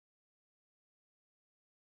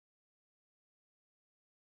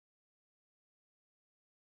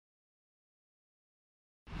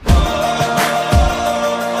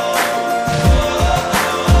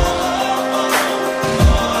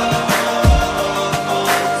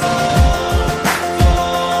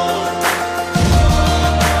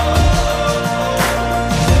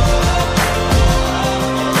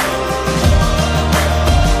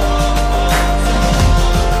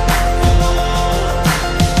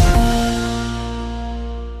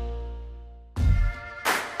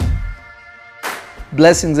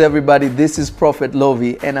Blessings, everybody. This is Prophet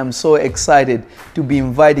Lovy, and I'm so excited to be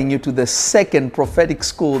inviting you to the second prophetic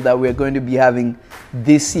school that we're going to be having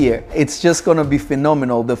this year. It's just going to be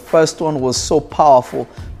phenomenal. The first one was so powerful,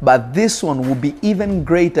 but this one will be even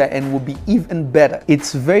greater and will be even better.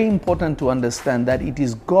 It's very important to understand that it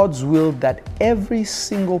is God's will that every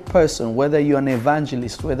single person, whether you're an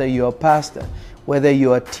evangelist, whether you're a pastor, whether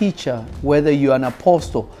you're a teacher, whether you're an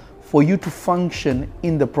apostle, for you to function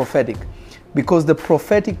in the prophetic. Because the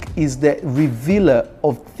prophetic is the revealer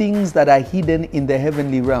of things that are hidden in the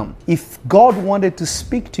heavenly realm. If God wanted to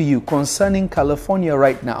speak to you concerning California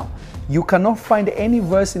right now, you cannot find any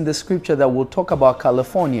verse in the scripture that will talk about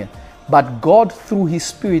California. But God, through His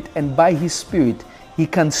Spirit and by His Spirit, He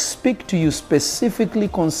can speak to you specifically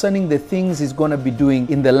concerning the things He's going to be doing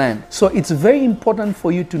in the land. So it's very important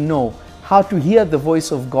for you to know how to hear the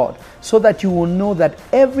voice of God, so that you will know that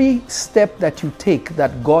every step that you take,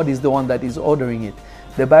 that God is the one that is ordering it.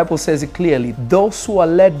 The Bible says it clearly, those who are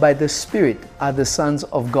led by the Spirit are the sons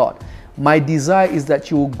of God. My desire is that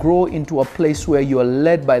you will grow into a place where you are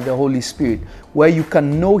led by the Holy Spirit, where you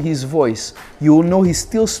can know His voice, you will know His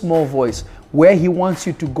still small voice, where He wants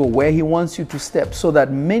you to go, where He wants you to step, so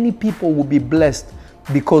that many people will be blessed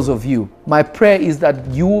because of you. My prayer is that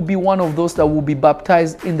you will be one of those that will be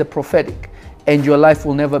baptized in the prophetic, and your life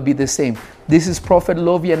will never be the same. This is Prophet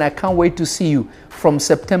Lovy, and I can't wait to see you from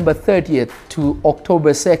September 30th to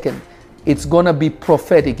October 2nd. It's going to be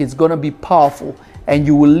prophetic, it's going to be powerful, and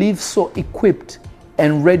you will leave so equipped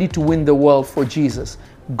and ready to win the world for Jesus.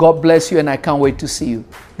 God bless you, and I can't wait to see you.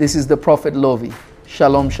 This is the Prophet Lovy.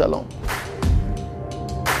 Shalom, shalom.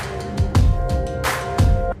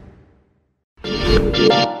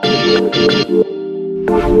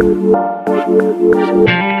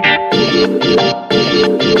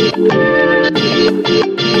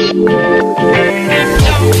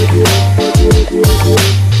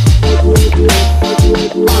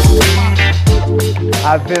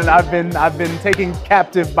 I've been taken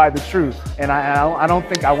captive by the truth, and I don't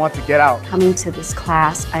think I want to get out. Coming to this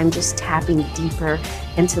class, I'm just tapping deeper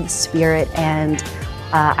into the Spirit, and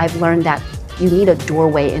I've learned that you need a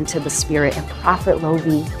doorway into the Spirit, and Prophet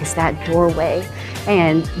Lovy is that doorway.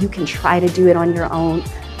 And you can try to do it on your own,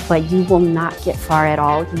 but you will not get far at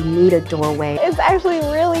all. You need a doorway. It's actually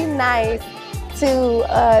really nice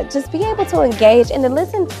to just be able to engage and to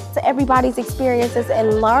listen to everybody's experiences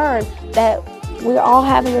and learn that we're all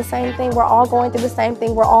having the same thing. We're all going through the same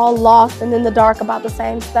thing. We're all lost and in the dark about the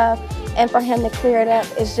same stuff. And for him to clear it up,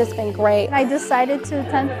 it's just been great. I decided to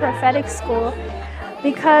attend prophetic school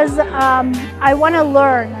because I want to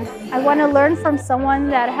learn. I want to learn from someone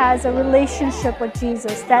that has a relationship with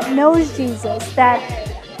Jesus, that knows Jesus, that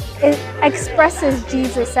it expresses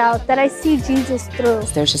Jesus out, that I see Jesus through.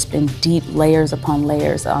 There's just been deep layers upon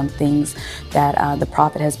layers on things that the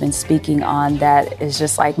prophet has been speaking on that is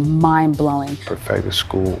just like mind-blowing. Prophetic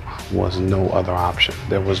school was no other option.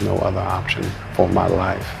 There was no other option for my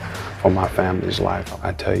life, for my family's life.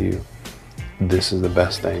 I tell you, this is the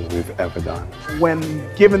best thing we've ever done. When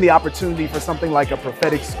given the opportunity for something like a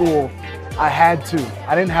prophetic school, I had to.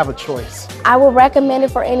 I didn't have a choice. I would recommend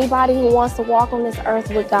it for anybody who wants to walk on this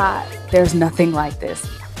earth with God. There's nothing like this.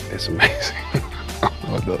 It's amazing. I don't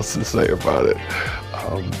know what else to say about it.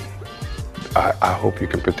 I hope you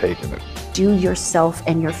can partake in it. Do yourself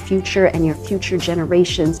and your future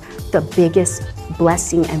generations the biggest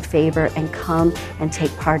blessing and favor, and come and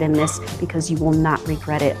take part in this, because you will not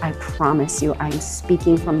regret it. I promise you. I'm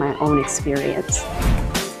speaking from my own experience.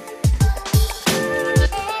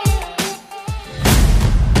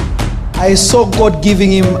 I saw God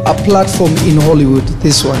giving him a platform in Hollywood,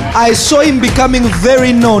 this one. I saw him becoming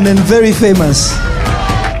very known and very famous.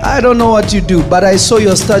 I don't know what you do, but I saw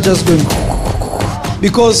your star just going.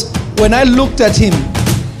 Because when I looked at him,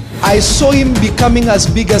 I saw him becoming as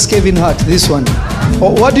big as Kevin Hart, this one.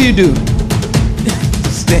 Oh, what do you do?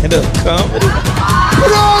 Stand up comedy.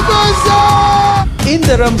 In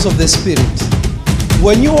the realms of the Spirit,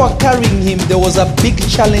 when you were carrying him, there was a big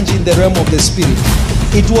challenge in the realm of the Spirit.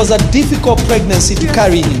 It was a difficult pregnancy to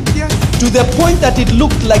carry him, to the point that it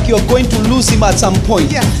looked like you're going to lose him at some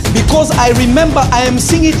point. Because I remember I am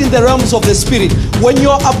seeing it in the realms of the Spirit. When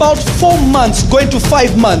you're about 4 months, going to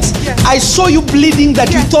 5 months, I saw you bleeding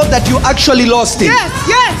that you thought that you actually lost him.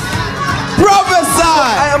 Prophesy! So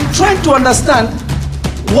I am trying to understand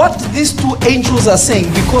what these two angels are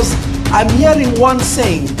saying, because I'm hearing one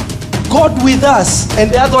saying, God with us,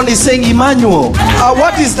 and the other one is saying Emmanuel.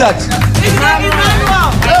 What is that?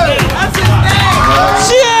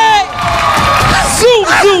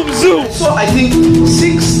 Zoom. So I think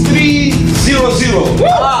 6300.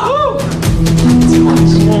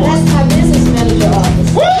 That's my business manager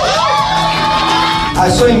I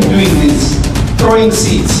saw him doing this, throwing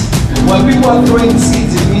seeds. When people are throwing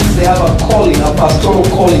seeds, it means they have a calling, a pastoral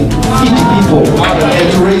calling to feed people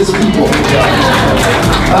and to raise people.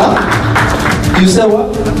 Huh? You said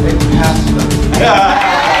what?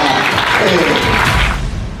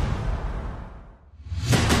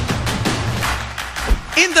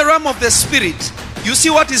 In the realm of the spirit, you see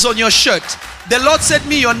what is on your shirt. The Lord said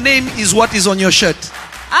me, your name is what is on your shirt.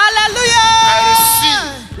 Hallelujah! I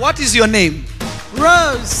receive. What is your name?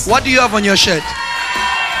 Rose. What do you have on your shirt?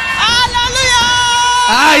 Hallelujah!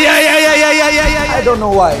 I don't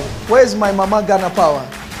know why. Where's my Mama Ghana power?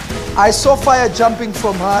 I saw fire jumping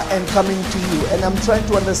from her and coming to you, and I'm trying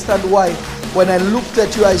to understand why. When I looked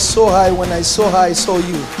at you, I saw her. When I saw her, I saw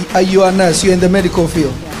you. You are a nurse. You're in the medical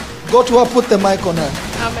field. Yeah. Go to her. Put the mic on her.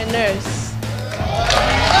 I'm a nurse.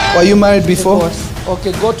 Were you married before? Divorced.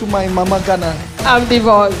 Okay, go to my Mama Ghana. I'm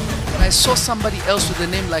divorced. I saw somebody else with a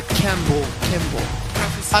name like Campbell.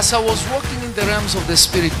 As I was walking in the realms of the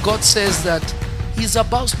spirit, God says that He's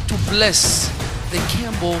about to bless the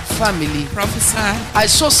Campbell family. Prophesy. I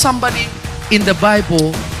saw somebody in the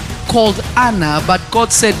Bible called Anna, but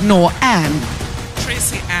God said no, Anne.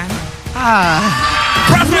 Tracy Ann.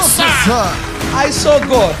 Prophesy. I saw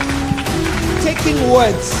God taking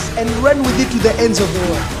words and ran with it to the ends of the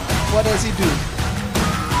world. What does He do?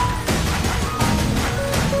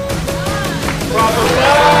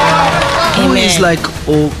 Who is like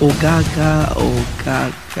Ogaga?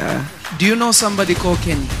 Do you know somebody called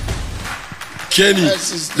Kenny? Kenny,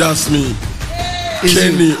 that's me. Is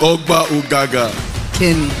Kenny Ogba Ogaga.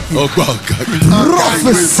 Kenny. Ogba Ogaga.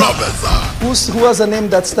 Who has a name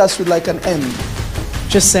that starts with like an M?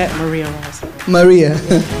 Josette Maria Rosa. Maria.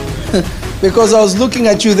 Because I was looking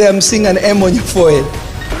at you there, I'm seeing an M on your forehead.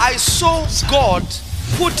 I saw God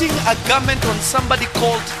putting a garment on somebody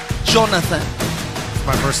called Jonathan.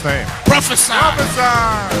 My first name. Prophesy.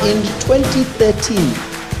 In 2013,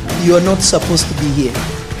 you are not supposed to be here.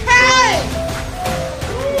 Hey!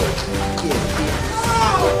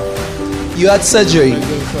 You had surgery,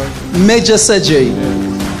 major surgery.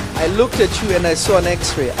 I looked at you and I saw an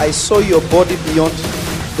x-ray. I saw your body beyond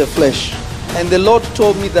the flesh. And the Lord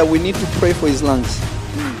told me that we need to pray for his lungs.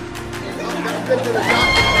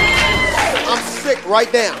 I'm sick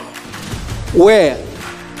right now. Where?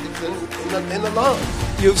 In the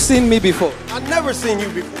lungs. You've seen me before. I've never seen you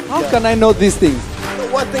before. How can I know these things? The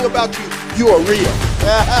one thing about you, you are real.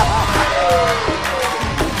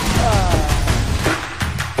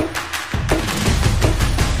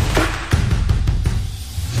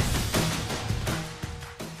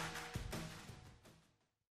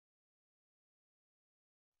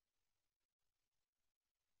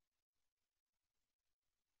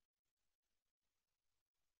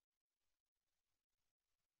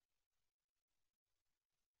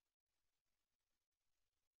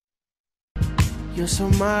 You're so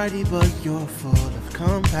mighty, but you're full of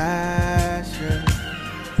compassion.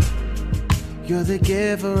 You're the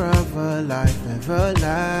giver of a life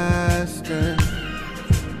everlasting.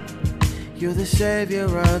 You're the savior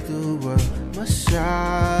of the world,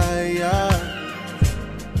 Messiah.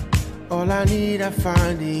 All I need I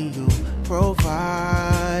find in you,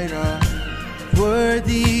 provider.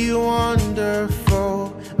 Worthy,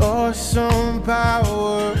 wonderful, awesome,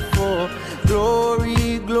 powerful.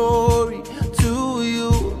 Glory, glory to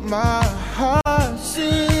you. My heart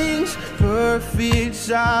sings, perfect,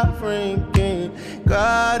 sovereign King,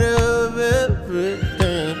 God of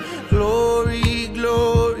everything. Glory,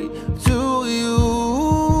 glory to you.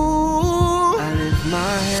 I lift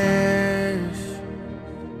my hands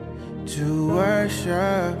to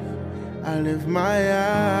worship. I lift my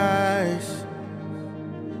eyes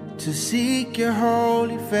to seek your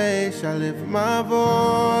holy face. I lift my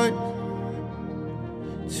voice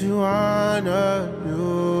to honor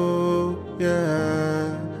you,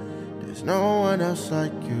 yeah. There's no one else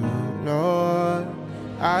like you, Lord.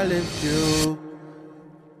 I lift you.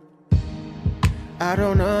 I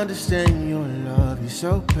don't understand your love, you're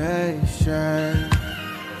so patient.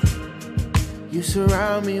 You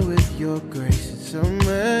surround me with your grace, it's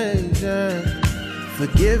amazing.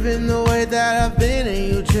 Forgiving the way that I've been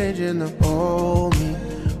and you changing the old me,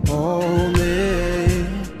 old me.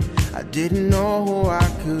 I didn't know who I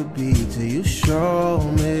could be till you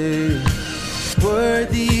showed me.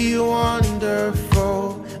 Worthy,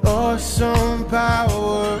 wonderful, awesome,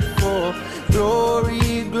 powerful.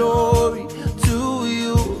 Glory, glory to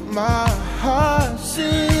you. My heart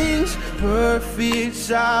sings, perfect,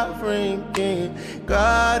 sovereign King,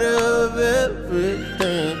 God of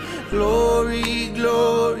everything. Glory,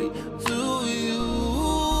 glory to you.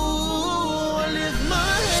 I lift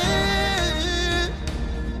my hands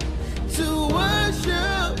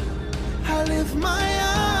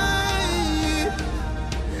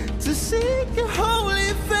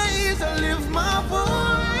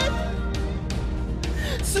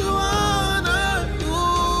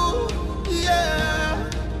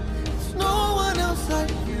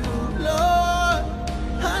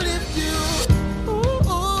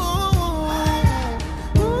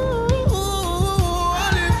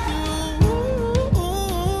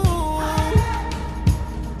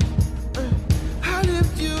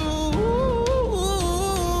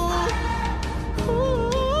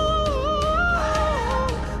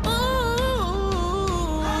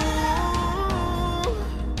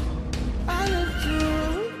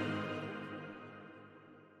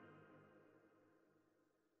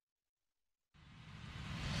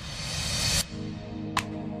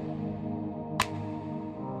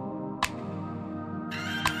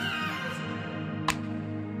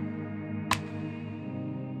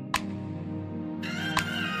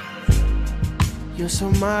You're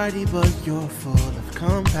so mighty, but you're full of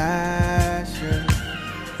compassion.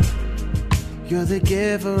 You're the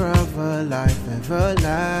giver of a life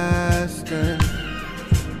everlasting.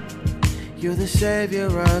 You're the savior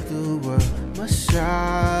of the world,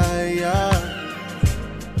 Messiah.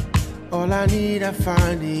 All I need I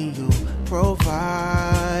find in you,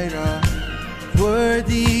 provider.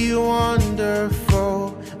 Worthy,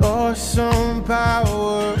 wonderful, awesome,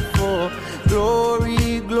 powerful.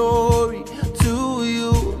 Glory, glory to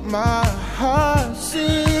you. My heart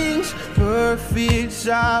sings, perfect,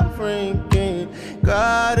 sovereign King,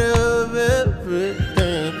 God of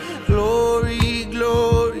everything. Glory,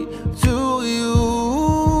 glory to you.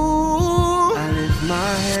 I lift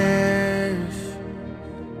my hands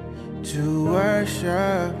to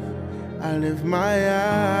worship. I lift my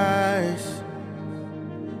eyes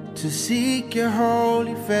to seek your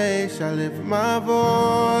holy face. I lift my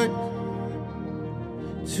voice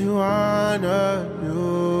to honor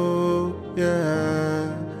you,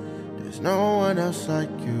 yeah. There's no one else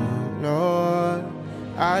like you, Lord.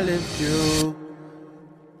 I lift you.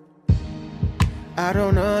 I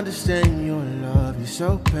don't understand your love, you're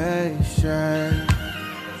so patient.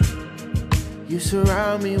 You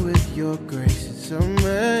surround me with your grace, it's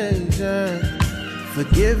amazing.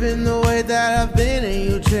 Forgiving the way that I've been and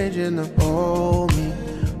you changing the old me,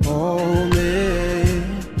 old me.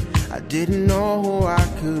 I didn't know who I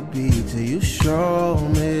could be till you showed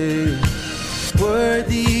me.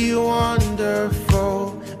 Worthy,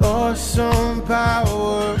 wonderful, awesome,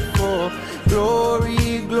 powerful.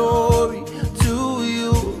 Glory, glory to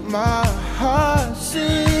you. My heart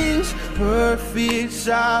sings, perfect,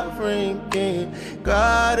 sovereign King,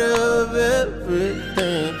 God of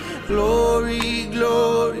everything. Glory,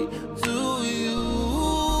 glory to you.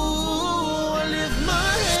 I lift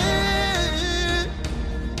my hand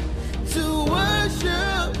to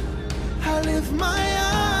worship. I lift my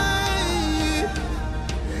eyes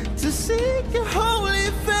to seek your holy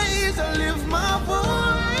face. I lift my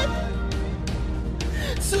voice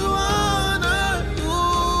to honor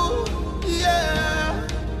you, yeah.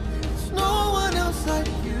 There's no one else like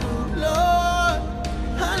you, Lord.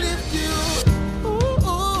 I lift you.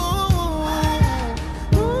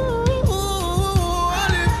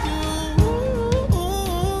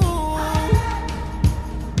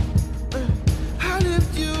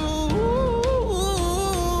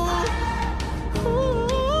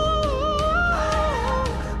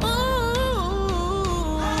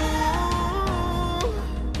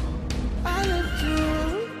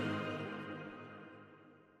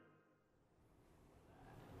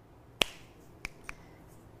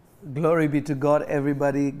 Glory be to God,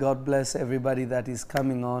 everybody. God bless everybody that is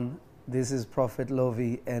coming on. This is Prophet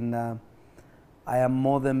Lovy, and I am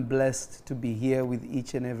more than blessed to be here with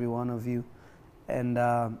each and every one of you. And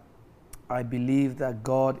I believe that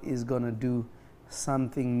God is going to do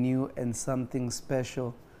something new and something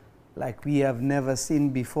special like we have never seen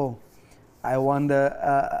before. I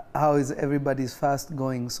wonder how is everybody's fast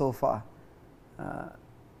going so far?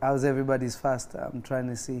 How's everybody's fast? I'm trying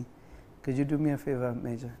to see. Could you do me a favor,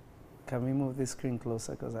 Major? Can we move this screen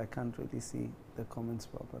closer because I can't really see the comments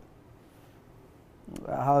properly.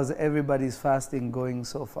 How's everybody's fasting going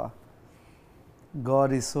so far?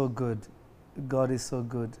 God is so good. God is so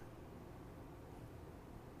good.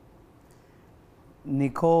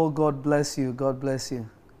 Nicole, God bless you. God bless you.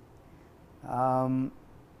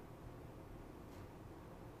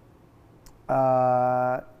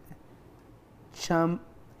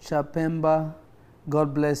 Chapemba,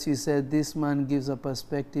 God bless you, said, this man gives a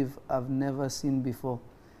perspective I've never seen before.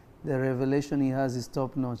 The revelation he has is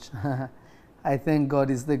top notch. I thank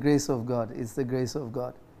God. It's the grace of God. It's the grace of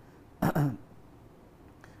God.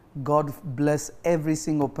 God bless every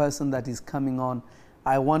single person that is coming on.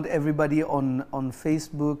 I want everybody on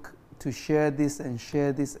Facebook to share this and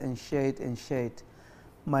share this and share it and share it.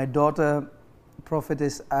 My daughter,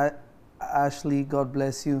 Prophetess Ashley, God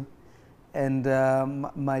bless you. And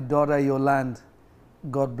my daughter, Yolande,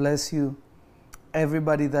 God bless you.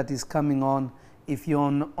 Everybody that is coming on, if you're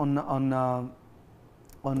on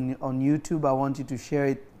YouTube, I want you to share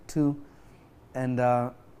it too. And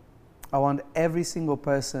I want every single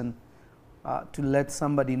person to let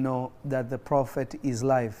somebody know that the prophet is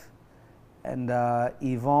live. And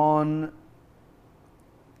Yvonne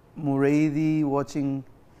Muradi watching.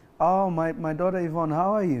 Oh, my daughter Yvonne,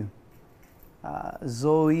 how are you?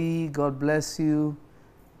 Zoe, God bless you.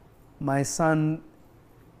 My son,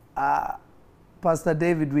 Pastor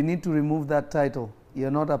David, we need to remove that title.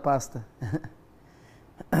 You're not a pastor.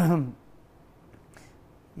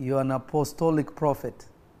 You're an apostolic prophet.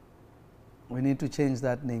 We need to change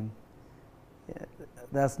that name.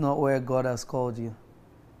 That's not where God has called you.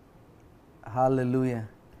 Hallelujah.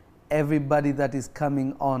 Everybody that is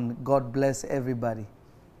coming on, God bless everybody.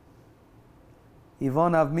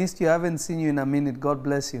 Yvonne, I've missed you. I haven't seen you in a minute. God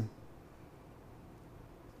bless you.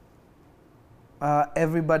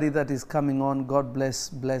 Everybody that is coming on, God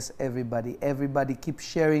bless everybody. Everybody keep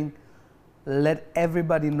sharing. Let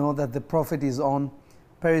everybody know that the prophet is on.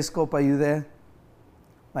 Periscope, are you there?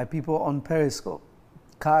 My people on Periscope.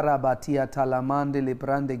 Karabatia talamande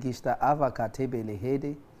librande gishta avakatebe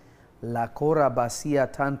lehede. La kora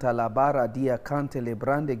basia tanta labara dia kante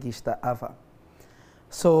librande gishta ava.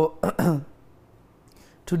 So,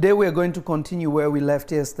 today we are going to continue where we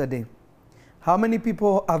left yesterday. How many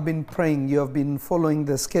people have been praying? You have been following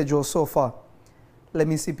the schedule so far. Let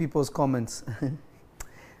me see people's comments.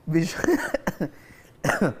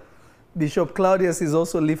 Bishop Claudius is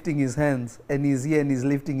also lifting his hands, and he's here and he's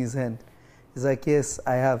lifting his hand. He's like, yes,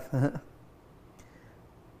 I have.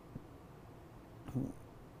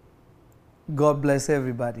 God bless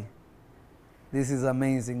everybody. This is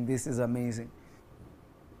amazing. This is amazing.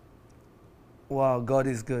 Wow, God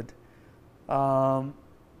is good.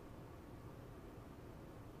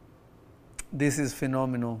 This is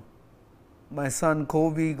phenomenal. My son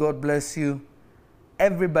Kobe, God bless you.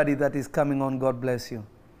 Everybody that is coming on, God bless you.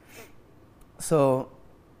 So,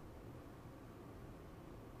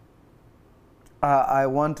 I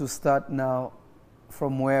want to start now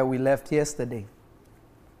from where we left yesterday.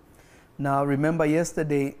 Now, remember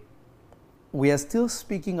yesterday, we are still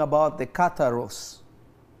speaking about the katharos.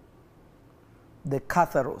 The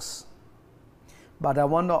katharos. But I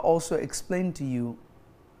want to also explain to you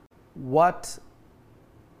what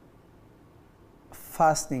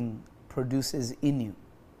fasting produces in you.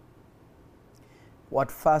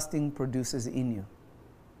 What fasting produces in you.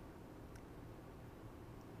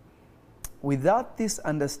 Without this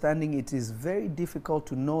understanding, it is very difficult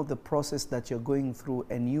to know the process that you're going through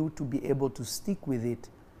and you to be able to stick with it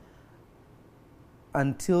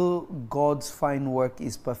until God's fine work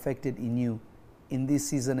is perfected in you in this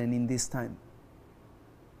season and in this time.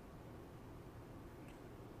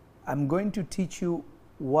 I'm going to teach you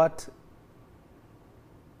what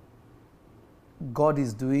God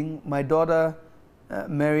is doing. My daughter,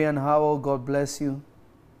 Marianne Howell, God bless you.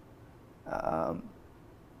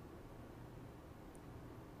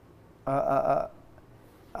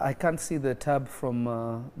 I can't see the tab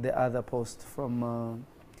from the other post. From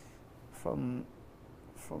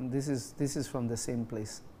this is from the same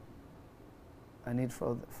place. I need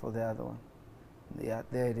for the other one. Yeah,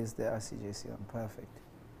 there it is. The RCJC one. Perfect.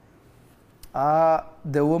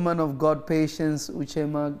 The woman of God, Patience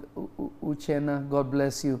Uchena, God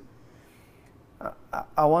bless you.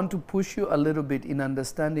 I want to push you a little bit in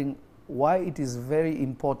understanding why it is very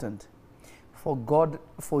important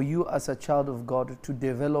for you as a child of God to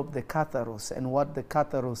develop the katharos and what the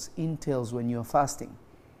katharos entails when you're fasting.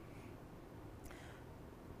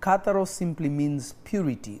 Katharos simply means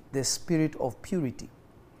purity, the spirit of purity.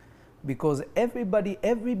 Because every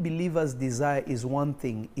believer's desire is one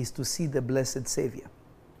thing, is to see the blessed Savior.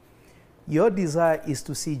 Your desire is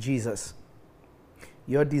to see Jesus.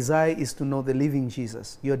 Your desire is to know the living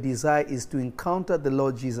Jesus. Your desire is to encounter the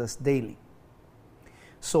Lord Jesus daily.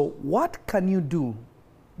 So what can you do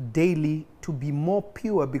daily to be more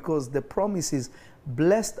pure? Because the promise is,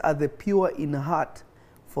 blessed are the pure in heart,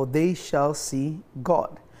 for they shall see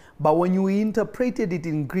God. But when we interpreted it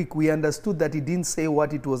in Greek, we understood that it didn't say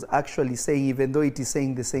what it was actually saying, even though it is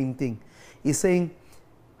saying the same thing. It's saying,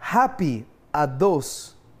 happy are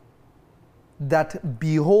those that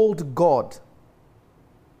behold God.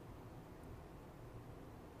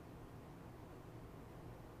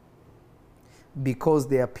 Because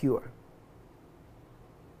they are pure.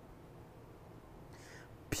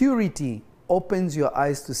 Purity opens your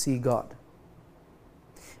eyes to see God.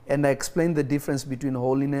 And I explained the difference between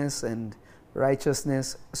holiness and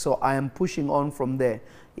righteousness. So I am pushing on from there.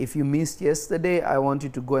 If you missed yesterday, I want you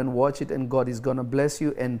to go and watch it, and God is going to bless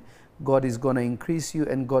you, and God is going to increase you,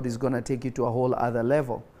 and God is going to take you to a whole other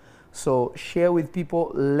level. So share with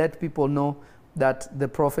people, let people know that the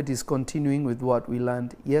prophet is continuing with what we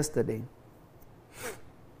learned yesterday.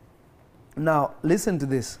 Now, listen to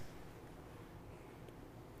this.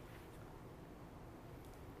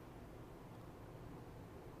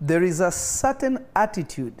 There is a certain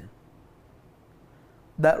attitude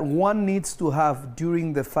that one needs to have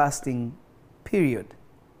during the fasting period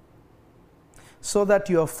so that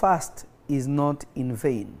your fast is not in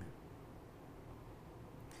vain.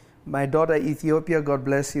 My daughter Ethiopia, God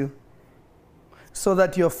bless you. So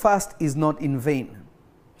that your fast is not in vain.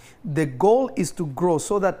 The goal is to grow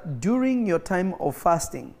so that during your time of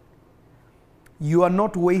fasting, you are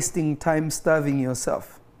not wasting time starving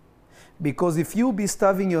yourself. Because if you be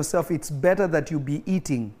starving yourself, it's better that you be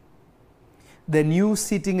eating than you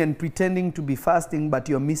sitting and pretending to be fasting, but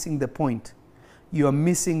you're missing the point. You are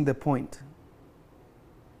missing the point.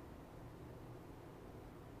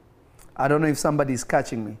 I don't know if somebody is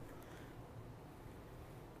catching me.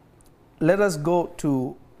 Let us go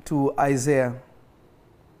to Isaiah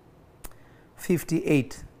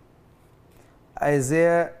 58.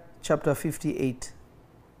 Isaiah chapter 58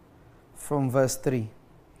 from verse 3.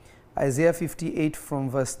 Isaiah 58 from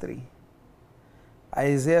verse 3.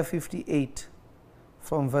 Isaiah 58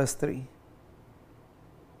 from verse 3.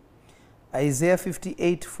 Isaiah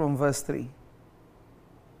 58 from verse 3.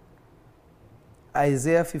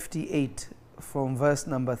 Isaiah 58 from verse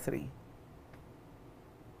number 3.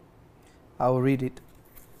 I'll read it.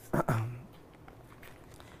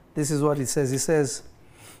 This is what it says. It says,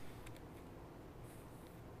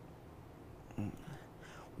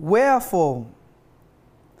 wherefore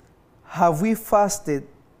have we fasted,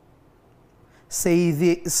 say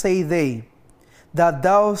they, that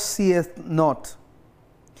thou seest not?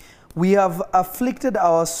 We have afflicted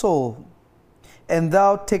our soul, and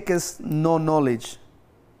thou takest no knowledge.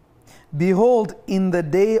 Behold, in the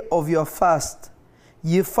day of your fast,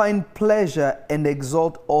 ye find pleasure and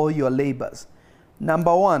exalt all your labors.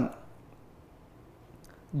 Number one,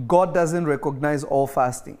 God doesn't recognize all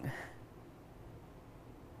fasting.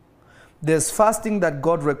 There's fasting that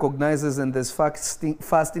God recognizes, and there's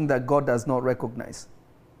fasting that God does not recognize.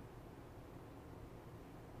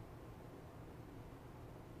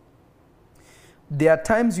 There are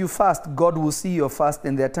times you fast, God will see your fast,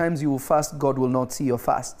 and there are times you will fast, God will not see your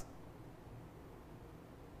fast.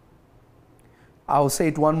 I'll say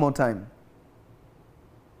it one more time.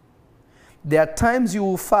 There are times you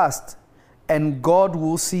will fast, and God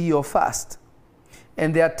will see your fast.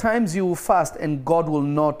 And there are times you will fast, and God will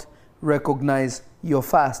not recognize your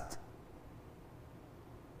fast.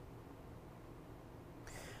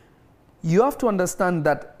 You have to understand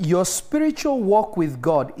that your spiritual walk with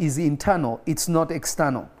God is internal, it's not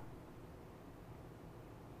external.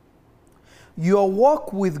 Your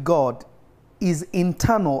walk with God is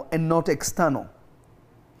internal and not external.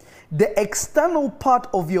 The external part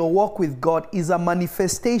of your walk with God is a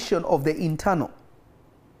manifestation of the internal.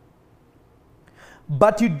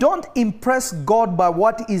 But you don't impress God by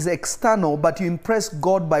what is external, but you impress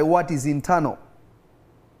God by what is internal.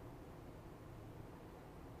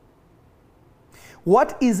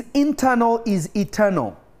 What is internal is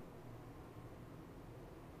eternal.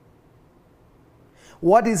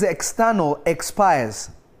 What is external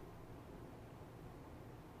expires.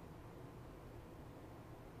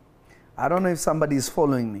 I don't know if somebody is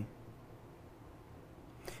following me.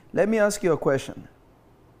 Let me ask you a question.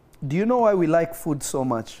 Do you know why we like food so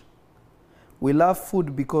much? We love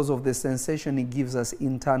food because of the sensation it gives us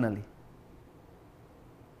internally.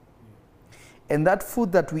 And that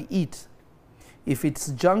food that we eat, if it's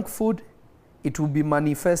junk food, it will be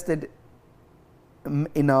manifested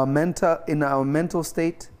in our mental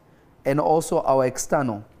state and also our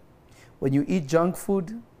external. When you eat junk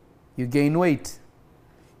food, you gain weight.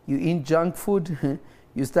 You eat junk food,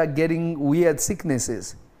 you start getting weird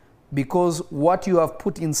sicknesses because what you have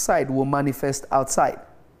put inside will manifest outside.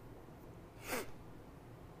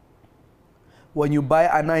 When you buy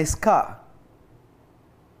a nice car,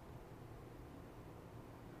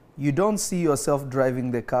 you don't see yourself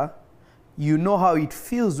driving the car. You know how it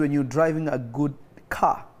feels when you're driving a good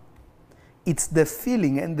car. It's the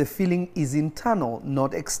feeling, and the feeling is internal,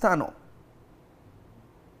 not external.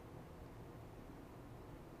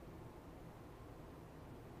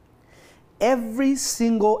 Every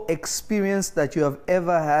single experience that you have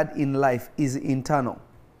ever had in life is internal.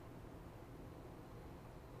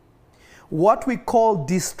 What we call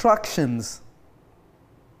distractions,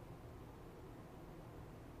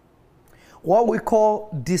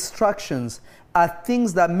 are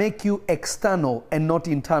things that make you external and not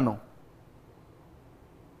internal.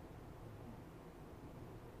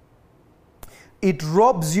 It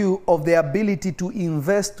robs you of the ability to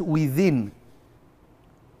invest within,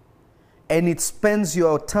 and it spends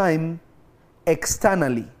your time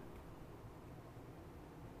externally.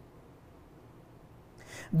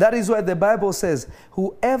 That is why the Bible says,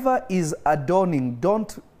 whoever is adorning,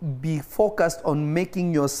 don't be focused on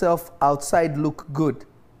making yourself outside look good.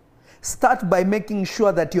 Start by making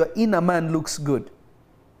sure that your inner man looks good.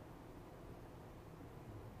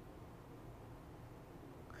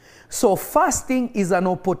 So fasting is an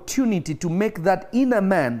opportunity to make that inner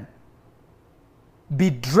man be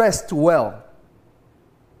dressed well,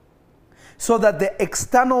 so that the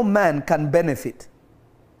external man can benefit.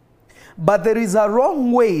 But there is a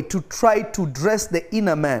wrong way to try to dress the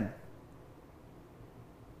inner man.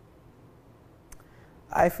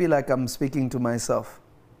 I feel like I'm speaking to myself.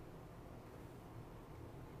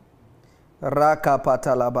 Raka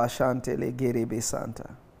patalabashante legerebe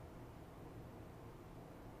santa.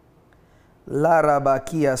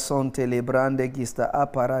 Larabakia sonte lebrande gista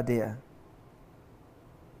aparadea.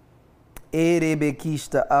 Erebe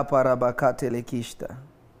kista aparabakate lekista.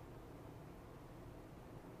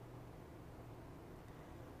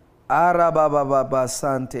 Arabababa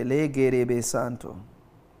sante legerebe santo.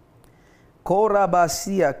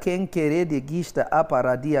 Korabasia kenkere de gista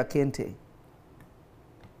aparadia kente.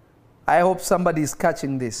 I hope somebody is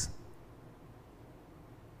catching this.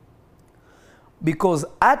 Because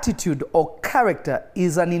attitude or character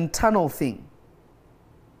is an internal thing.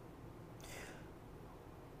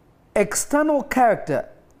 External character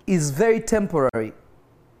is very temporary.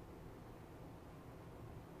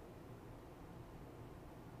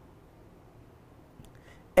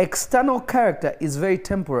 External character is very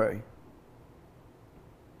temporary.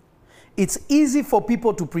 It's easy for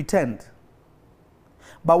people to pretend.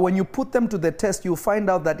 But when you put them to the test, you find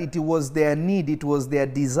out that it was their need, it was their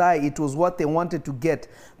desire, it was what they wanted to get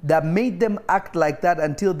that made them act like that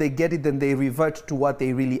until they get it, then they revert to what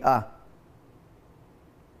they really are.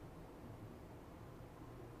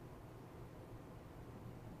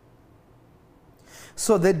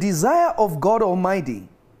 So the desire of God Almighty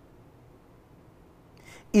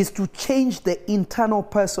is to change the internal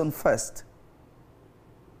person first.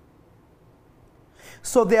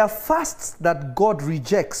 So there are fasts that God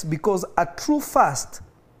rejects because a true fast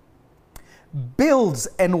builds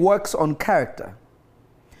and works on character.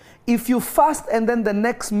 If you fast and then the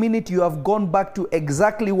next minute you have gone back to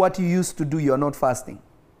exactly what you used to do, you're not fasting.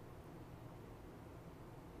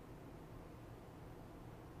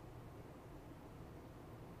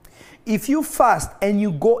 If you fast and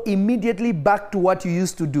you go immediately back to what you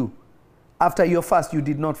used to do, after your fast, you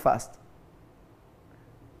did not fast.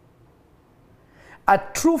 A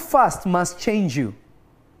true fast must change you.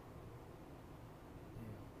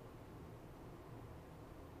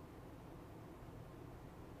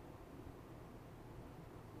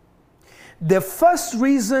 The first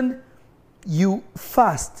reason you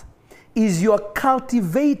fast is you're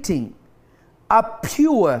cultivating a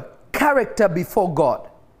pure character before God.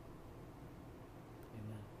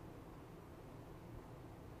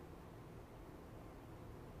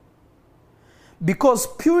 Because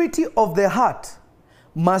purity of the heart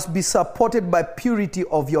must be supported by purity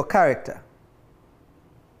of your character.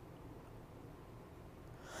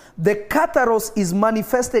 The kataros is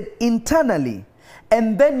manifested internally,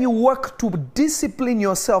 and then you work to discipline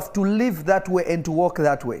yourself to live that way and to walk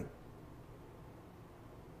that way.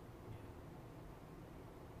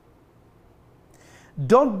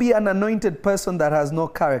 Don't be an anointed person that has no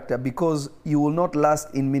character, because you will not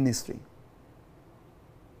last in ministry.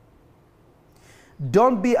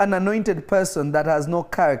 Don't be an anointed person that has no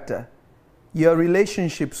character. Your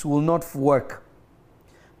relationships will not work.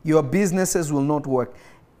 Your businesses will not work.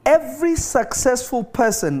 Every successful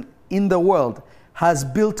person in the world has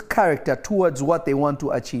built character towards what they want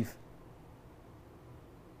to achieve.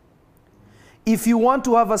 If you want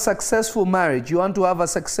to have a successful marriage, you want to have a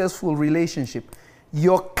successful relationship,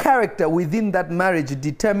 your character within that marriage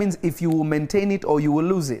determines if you will maintain it or you will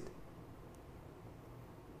lose it.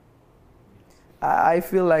 I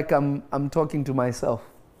feel like I'm talking to myself.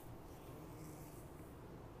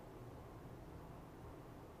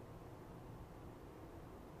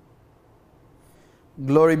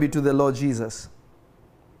 Glory be to the Lord Jesus.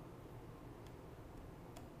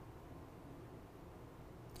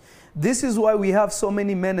 This is why we have so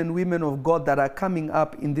many men and women of God that are coming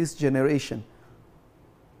up in this generation.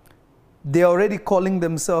 They're already calling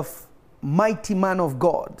themselves mighty man of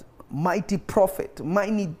God, mighty prophet,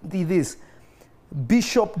 mighty this.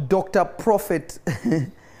 Bishop, doctor, prophet.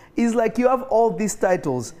 It's like you have all these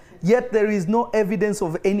titles, yet there is no evidence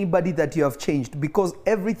of anybody that you have changed, because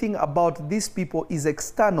everything about these people is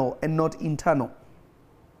external and not internal.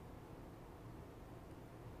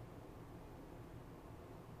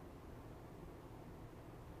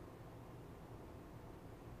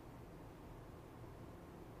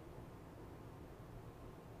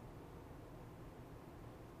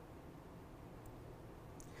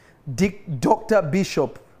 Dr.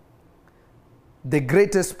 Bishop, the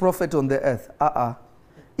greatest prophet on the earth.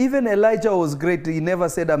 Even Elijah was great. He never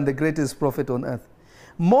said, I'm the greatest prophet on earth.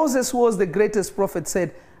 Moses was the greatest prophet,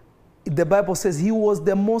 said, the Bible says he was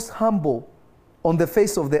the most humble on the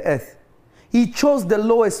face of the earth. He chose the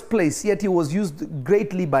lowest place, yet he was used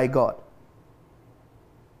greatly by God.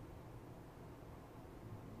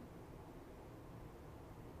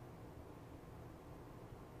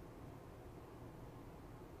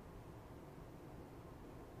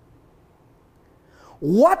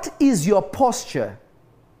 What is your posture?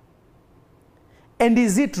 And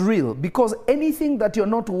is it real? Because anything that you're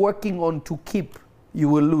not working on to keep, you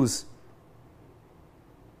will lose.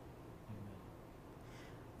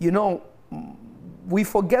 You know, we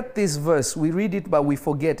forget this verse. We read it, but we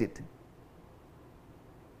forget it.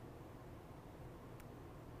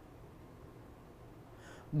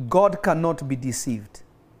 God cannot be deceived.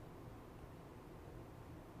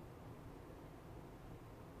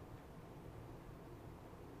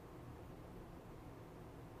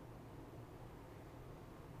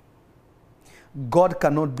 God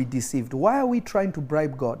cannot be deceived. Why are we trying to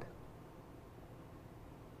bribe God?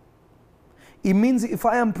 It means if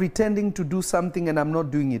I am pretending to do something and I'm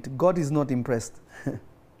not doing it, God is not impressed.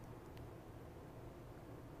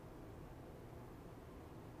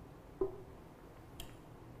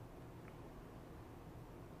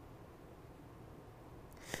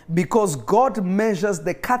 Because God measures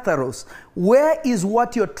the katharos. Where is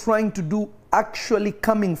what you're trying to do actually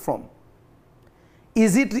coming from?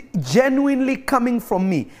 Is it genuinely coming from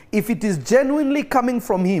me? If it is genuinely coming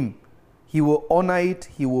from Him, He will honor it,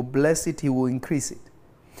 He will bless it, He will increase it.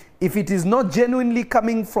 If it is not genuinely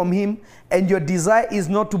coming from Him and your desire is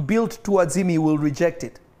not to build towards Him, He will reject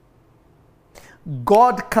it.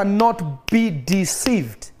 God cannot be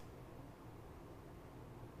deceived.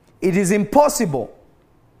 It is impossible.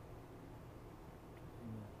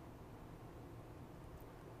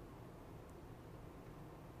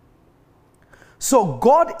 So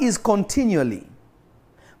God is continually,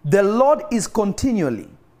 the Lord is continually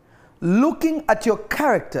looking at your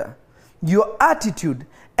character, your attitude,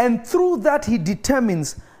 and through that He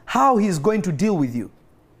determines how He's going to deal with you.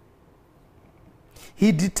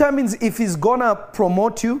 He determines if He's gonna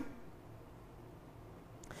promote you.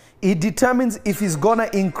 He determines if He's gonna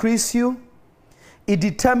increase you. He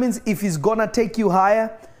determines if He's gonna take you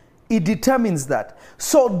higher. It determines that.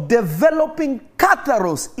 So developing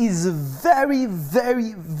katharos is very,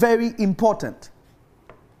 very, very important.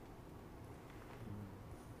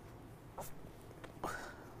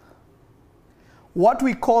 What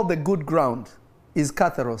we call the good ground is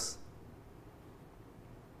katharos.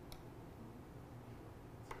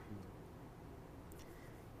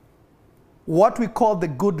 What we call the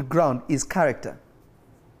good ground is character.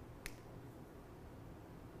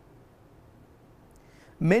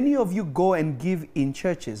 Many of you go and give in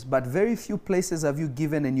churches, but very few places have you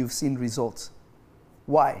given and you've seen results.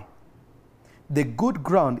 Why? The good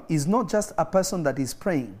ground is not just a person that is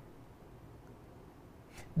praying.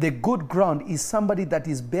 The good ground is somebody that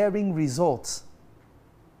is bearing results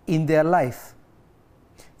in their life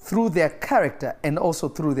through their character and also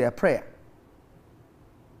through their prayer.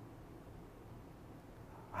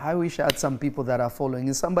 I wish I had some people that are following.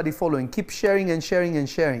 Is somebody following? Keep sharing and sharing and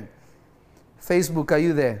sharing. Facebook, are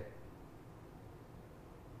you there?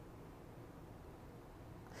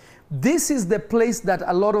 This is the place that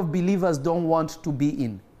a lot of believers don't want to be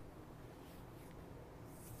in.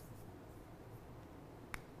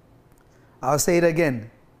 I'll say it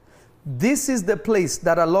again. This is the place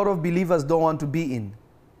that a lot of believers don't want to be in.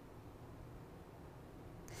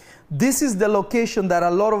 This is the location that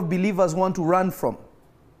a lot of believers want to run from.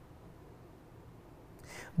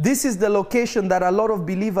 This is the location that a lot of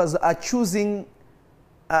believers are choosing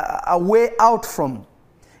a way out from.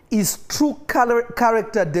 Is true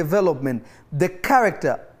character development, the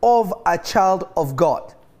character of a child of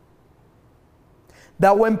God.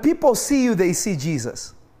 That when people see you, they see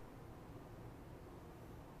Jesus.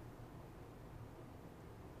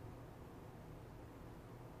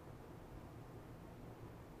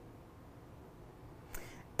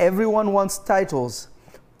 Everyone wants titles.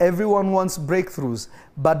 Everyone wants breakthroughs,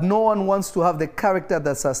 but no one wants to have the character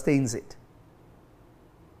that sustains it.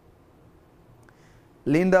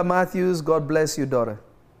 Linda Matthews, God bless you, daughter.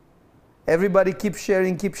 Everybody keep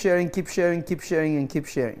sharing, keep sharing, keep sharing, keep sharing, and keep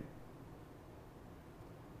sharing.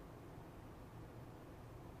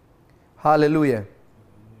 Hallelujah.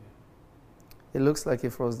 It looks like it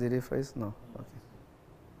froze. Did it freeze? No. Okay.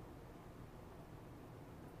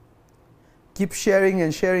 Keep sharing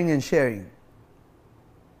and sharing and sharing.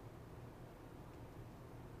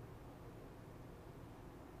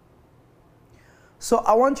 So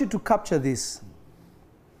I want you to capture this.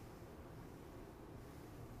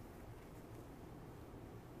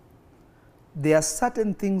 There are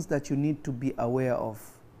certain things that you need to be aware of.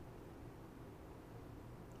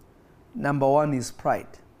 Number one is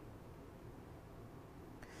pride.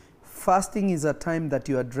 Fasting is a time that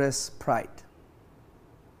you address pride.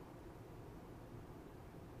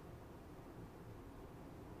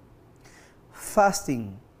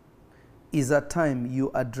 Fasting is a time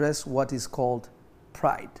you address what is called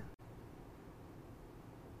pride.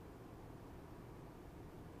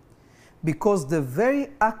 Because the very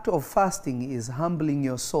act of fasting is humbling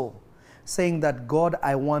your soul, saying that, God,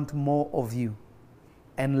 I want more of you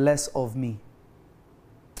and less of me.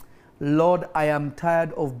 Lord, I am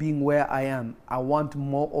tired of being where I am. I want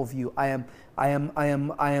more of you. I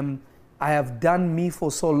have done me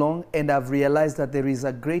for so long, and I've realized that there is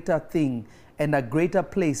a greater thing and a greater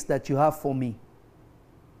place that you have for me.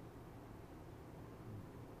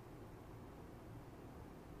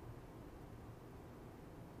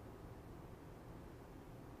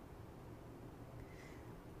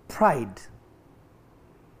 Pride.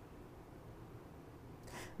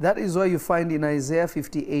 That is why you find in Isaiah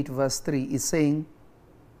 58 verse 3, it's saying,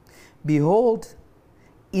 behold,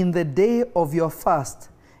 in the day of your fast,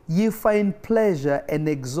 ye find pleasure and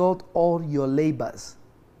exalt all your labors.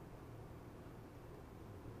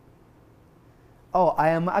 Oh, I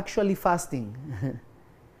am actually fasting.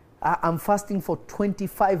 I'm fasting for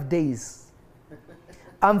 25 days.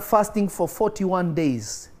 I'm fasting for 41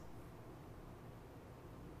 days.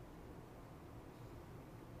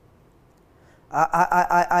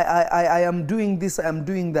 I am doing this, I am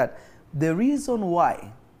doing that. The reason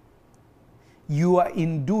why you are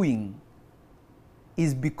in doing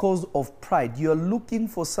is because of pride. You are looking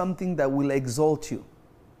for something that will exalt you.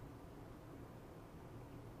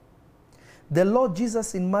 The Lord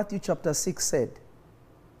Jesus in Matthew chapter 6 said,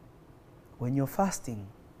 when you're fasting,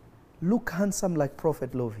 look handsome like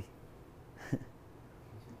Prophet Lovy.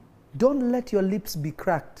 Don't let your lips be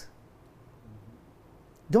cracked.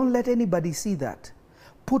 Don't let anybody see that.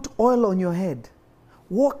 Put oil on your head.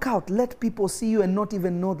 Walk out. Let people see you and not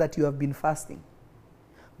even know that you have been fasting.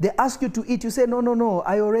 They ask you to eat. You say, no.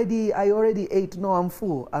 I already ate. No, I'm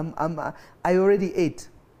full. I already ate.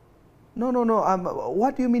 No.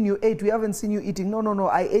 What do you mean you ate? We haven't seen you eating. No.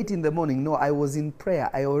 I ate in the morning. No, I was in prayer.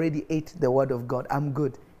 I already ate the word of God. I'm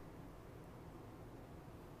good.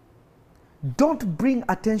 Don't bring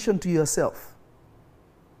attention to yourself.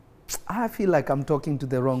 I feel like I'm talking to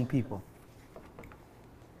the wrong people.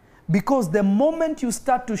 Because the moment you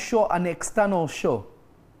start to show an external show,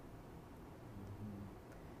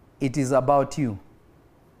 it is about you.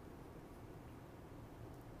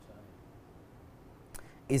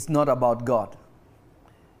 It's not about God.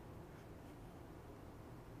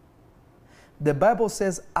 The Bible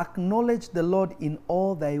says, acknowledge the Lord in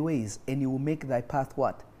all thy ways, and he will make thy path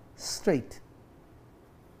what? Straight.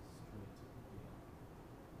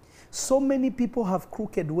 So many people have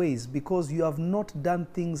crooked ways because you have not done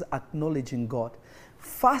things acknowledging God.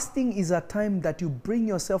 Fasting is a time that you bring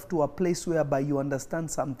yourself to a place whereby you understand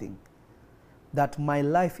something. That my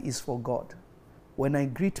life is for God. When I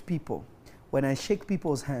greet people, when I shake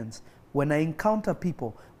people's hands, when I encounter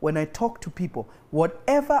people, when I talk to people,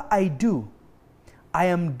 whatever I do, I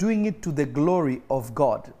am doing it to the glory of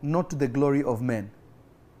God, not to the glory of men.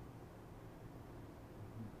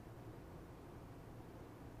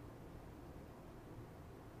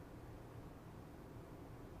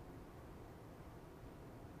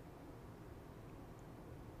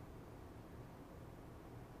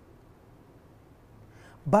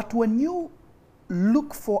 But when you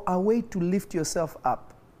look for a way to lift yourself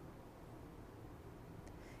up,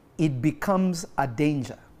 it becomes a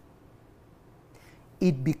danger.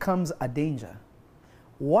 It becomes a danger.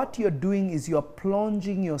 What you're doing is you're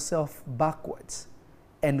plunging yourself backwards,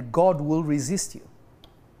 and God will resist you.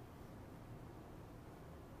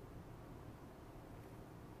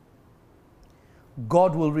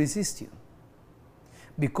 God will resist you.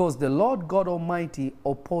 Because the Lord God Almighty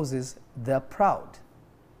opposes the proud.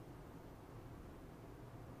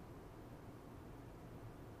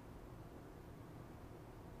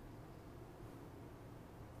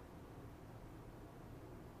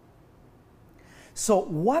 So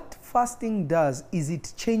what fasting does is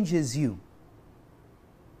it changes you.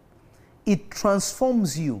 It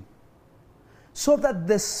transforms you so that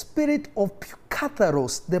the spirit of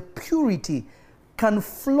katharos, the purity, can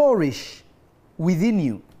flourish within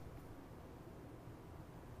you.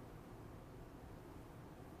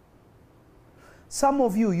 Some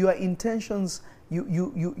of you, your intentions,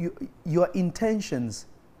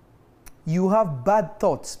 you have bad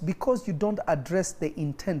thoughts because you don't address the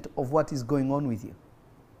intent of what is going on with you.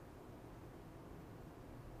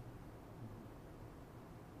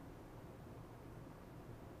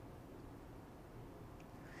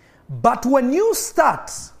 But when you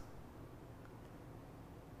start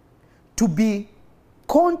to be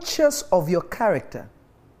conscious of your character,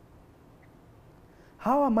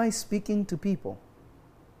 how am I speaking to people?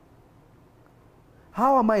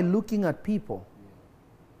 How am I looking at people?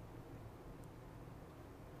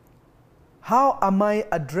 How am I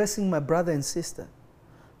addressing my brother and sister?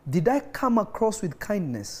 Did I come across with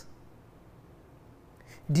kindness?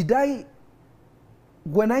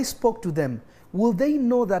 when I spoke to them, will they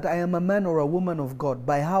know that I am a man or a woman of God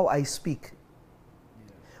by how I speak?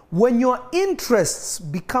 When your interests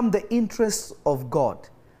become the interests of God,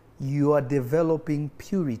 you are developing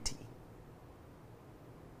purity.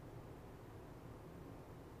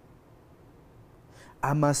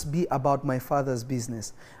 I must be about my Father's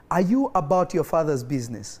business. Are you about your Father's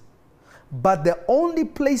business? But the only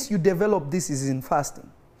place you develop this is in fasting.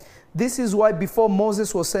 This is why before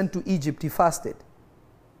Moses was sent to Egypt, he fasted.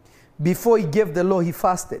 Before he gave the law, he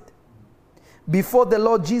fasted. Before the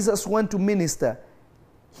Lord Jesus went to minister,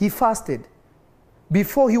 he fasted.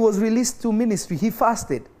 Before he was released to ministry, he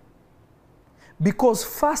fasted. Because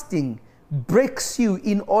fasting breaks you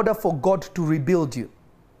in order for God to rebuild you.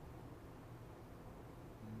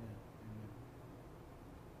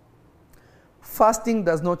 Fasting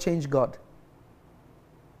does not change God.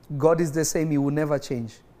 God is the same, he will never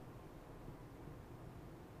change.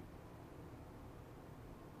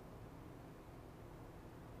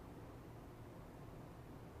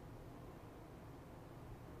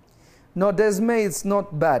 No, Desmay, it's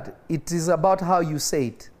not bad. It is about how you say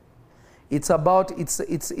it. It's about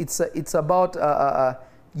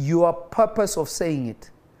your purpose of saying it.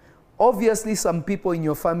 Obviously, some people in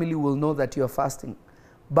your family will know that you are fasting,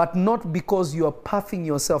 but not because you are puffing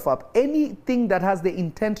yourself up. Anything that has the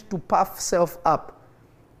intent to puff self up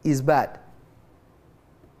is bad.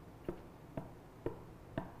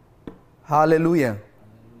 Hallelujah.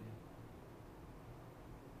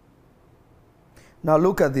 Now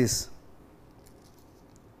look at this.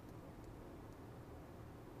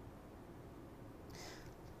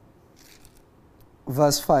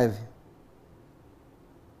 Verse 5.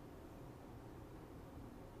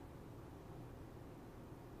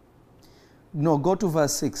 No, go to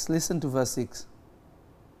verse 6. Listen to verse 6.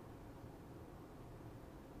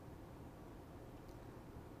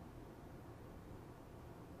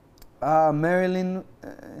 Marilyn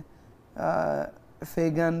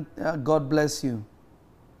Fagan, God bless you.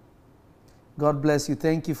 God bless you.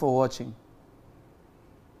 Thank you for watching.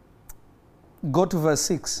 Go to verse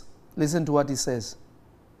 6. Listen to what he says.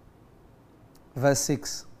 Verse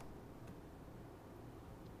 6.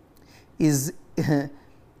 Is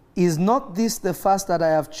not this the fast that I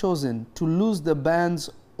have chosen, to loose the bands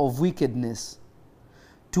of wickedness,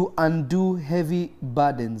 to undo heavy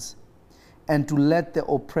burdens, and to let the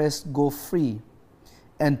oppressed go free,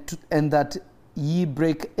 and that ye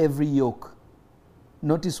break every yoke?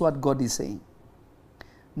 Notice what God is saying.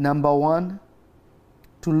 Number one,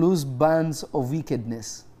 to loose bands of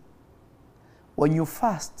wickedness. When you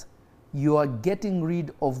fast, you are getting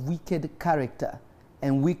rid of wicked character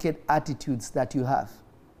and wicked attitudes that you have.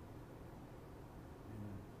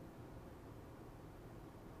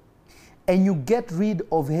 And you get rid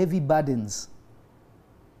of heavy burdens.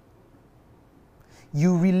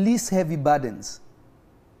 You release heavy burdens.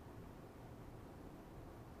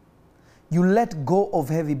 You let go of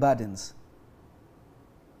heavy burdens.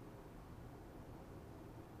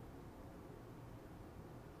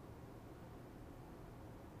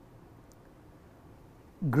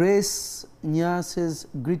 Grace Nya says,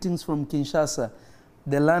 greetings from Kinshasa,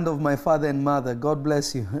 the land of my father and mother. God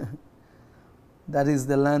bless you. That is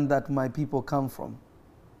the land that my people come from.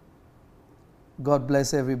 God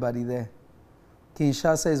bless everybody there.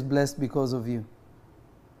 Kinshasa is blessed because of you.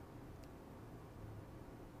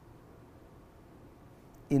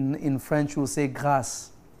 In French, we'll say grâce.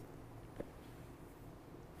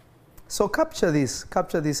 So capture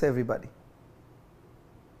this, everybody.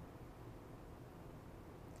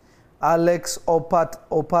 Alex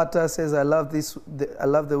Opata says, I love this. I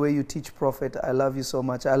love the way you teach, Prophet. I love you so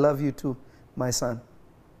much. I love you too, my son.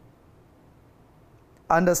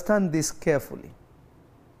 Understand this carefully.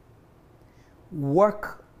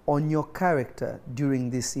 Work on your character during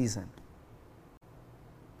this season.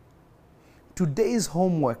 Today's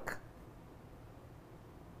homework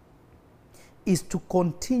is to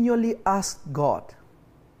continually ask God,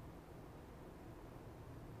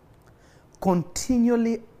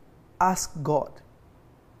 continually ask God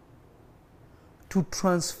to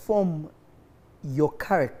transform your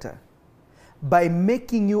character by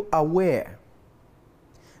making you aware,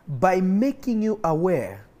 by making you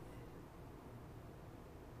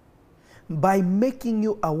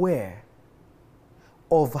aware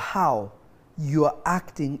of how you are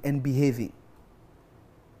acting and behaving.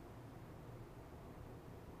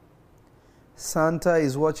 Santa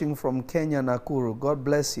is watching from Kenya, Nakuru. God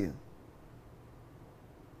bless you.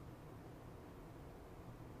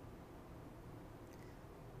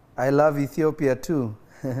 I love Ethiopia too.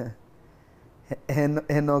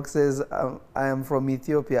 Enoch says, I am from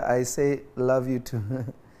Ethiopia. I say, love you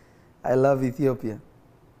too. I love Ethiopia.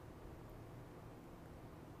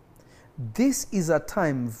 This is a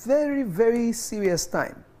time, very, very serious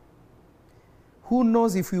time. Who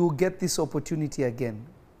knows if we will get this opportunity again?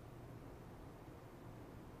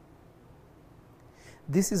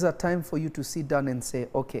 This is a time for you to sit down and say,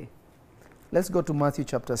 okay, let's go to Matthew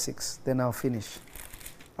chapter 6, then I'll finish.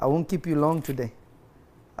 I won't keep you long today,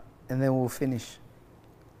 and then we'll finish.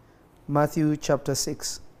 Matthew chapter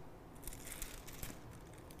 6.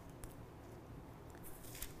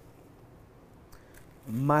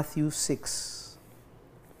 Matthew 6.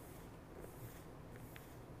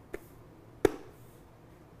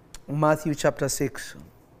 Matthew chapter 6.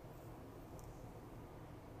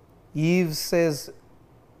 Yves says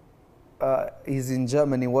he's in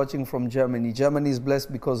Germany, watching from Germany. Germany is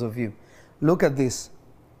blessed because of you. Look at this.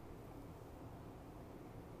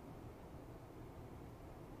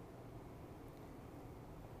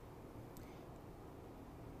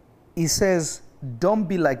 He says, don't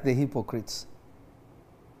be like the hypocrites.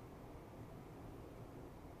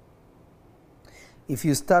 If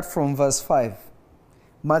you start from verse 5,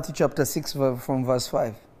 Matthew chapter 6 from verse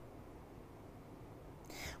 5.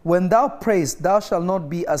 When thou prayest, thou shalt not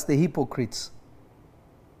be as the hypocrites,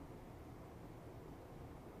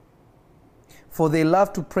 for they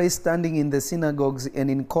love to pray standing in the synagogues and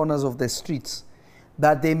in corners of the streets,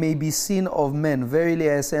 that they may be seen of men. Verily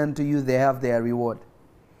I say unto you, they have their reward.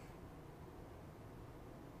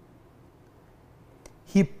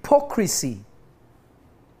 Hypocrisy.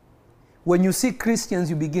 When you see Christians,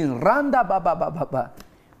 you begin randa ba ba ba ba ba.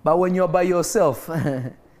 But when you're by yourself,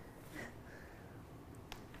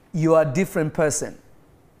 you are a different person.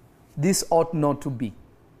 This ought not to be.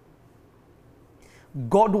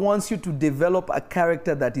 God wants you to develop a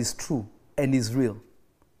character that is true and is real.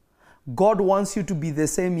 God wants you to be the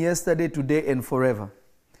same yesterday, today, and forever.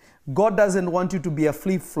 God doesn't want you to be a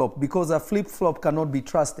flip-flop, because a flip-flop cannot be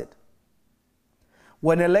trusted.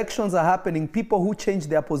 When elections are happening, people who change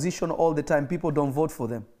their position all the time, people don't vote for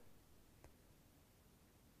them.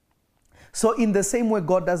 So in the same way,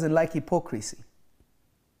 God doesn't like hypocrisy.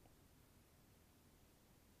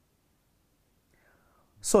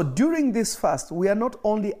 So during this fast, we are not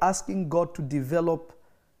only asking God to develop,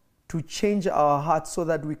 to change our hearts so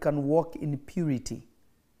that we can walk in purity,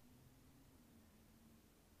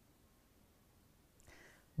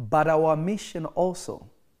 but our mission also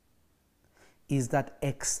is that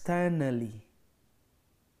externally,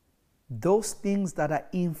 those things that are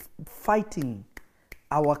fighting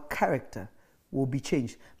our character will be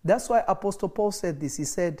changed. That's why Apostle Paul said this. He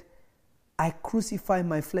said, I crucify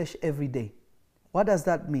my flesh every day. What does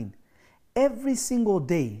that mean? Every single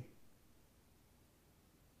day.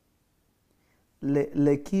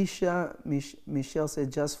 Lakeisha Michelle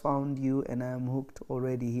said, just found you and I am hooked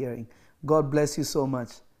already hearing. God bless you so much.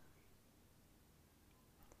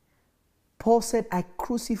 Paul said, I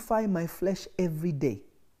crucify my flesh every day.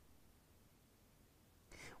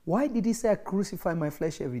 Why did he say I crucify my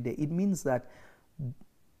flesh every day? It means that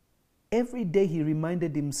every day he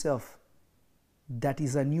reminded himself that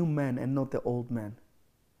he's a new man and not the old man.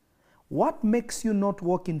 What makes you not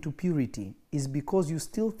walk into purity is because you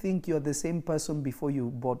still think you're the same person before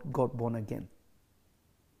you got born again.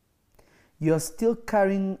 You're still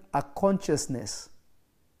carrying a consciousness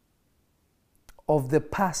of the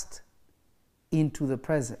past into the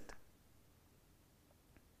present.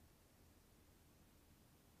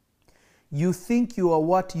 You think you are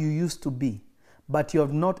what you used to be, but you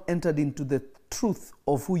have not entered into the truth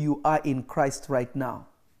of who you are in Christ right now.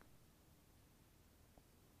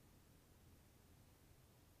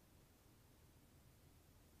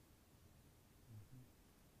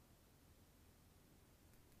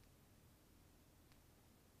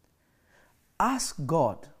 Ask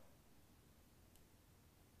God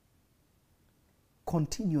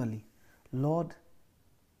continually, Lord,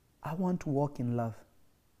 I want to walk in love.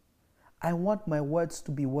 I want my words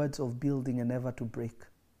to be words of building and never to break.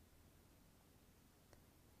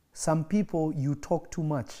 Some people, you talk too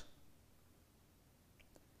much.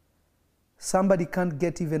 Somebody can't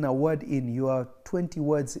get even a word in. You are 20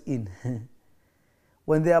 words in.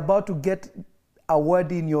 When they're about to get a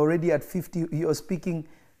word in, you're already at 50. You're speaking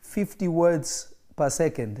 50 words per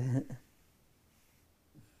second.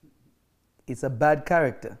 It's a bad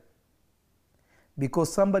character.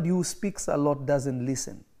 Because somebody who speaks a lot doesn't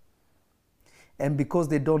listen. And because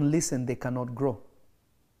they don't listen, they cannot grow.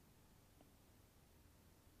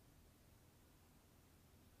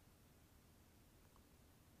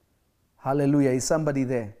 Hallelujah. Is somebody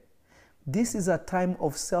there? This is a time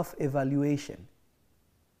of self-evaluation.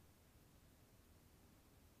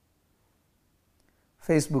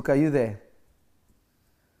 Facebook, are you there?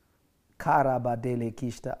 Karabadele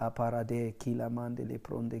kishta aparade kilamandele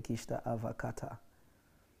pronde kishta avakata.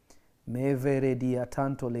 Mevere dia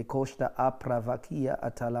tanto le koshta apravakia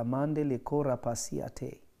atalamande le kora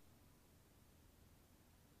pasiate.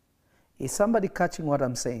 Is somebody catching what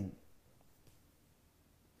I'm saying?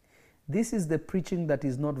 This is the preaching that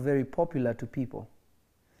is not very popular to people.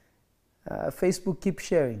 Facebook keeps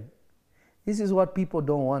sharing. This is what people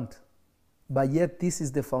don't want. But yet this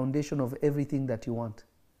is the foundation of everything that you want.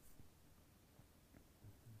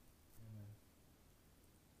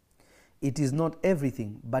 It is not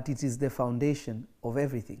everything, but it is the foundation of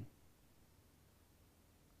everything.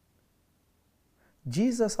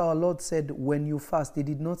 Jesus our Lord said, when you fast. He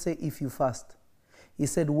did not say if you fast. He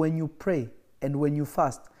said when you pray and when you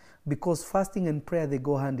fast. Because fasting and prayer, they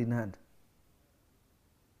go hand in hand.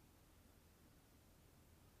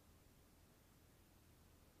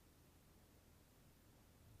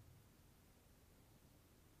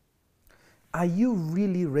 Are you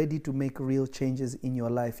really ready to make real changes in your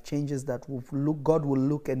life? Changes that God will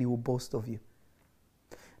look and He will boast of you.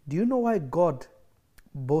 Do you know why God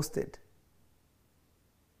boasted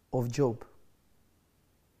of Job?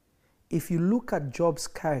 If you look at Job's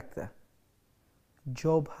character,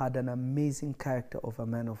 Job had an amazing character of a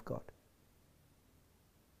man of God.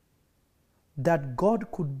 That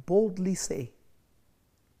God could boldly say,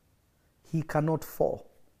 he cannot fall.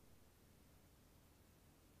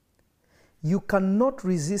 You cannot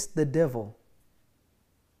resist the devil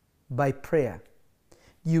by prayer.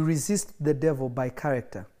 You resist the devil by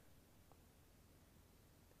character.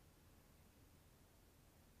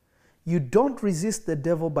 You don't resist the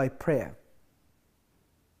devil by prayer.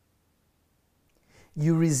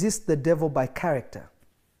 You resist the devil by character.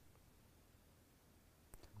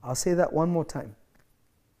 I'll say that one more time.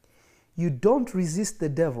 You don't resist the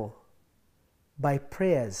devil by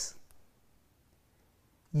prayers.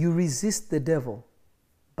 You resist the devil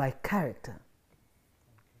by character.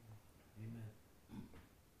 Amen.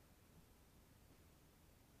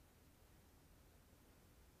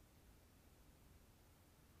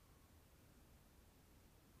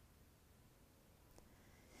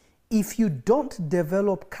 If you don't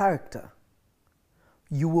develop character,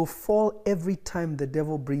 you will fall every time the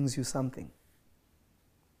devil brings you something.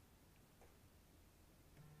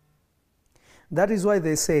 That is why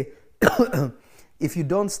they say, if you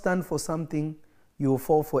don't stand for something, you will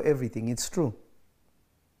fall for everything. It's true.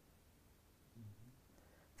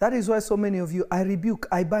 That is why so many of you, I rebuke,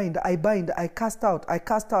 I bind, I cast out, I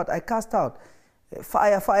cast out, I cast out.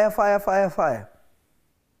 Fire, fire, fire, fire, fire.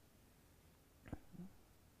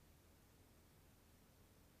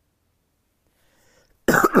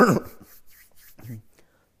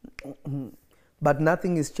 But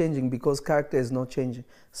nothing is changing because character is not changing.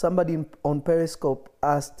 Somebody on Periscope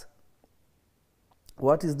asked,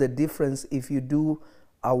 what is the difference if you do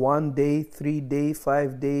a 1 day, 3 day,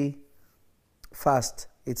 5 day fast?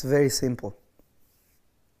 It's very simple.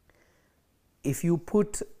 If you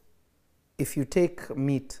take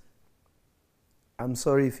meat, I'm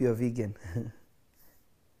sorry if you're vegan.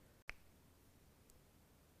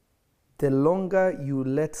 The longer you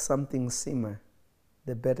let something simmer,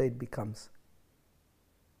 the better it becomes.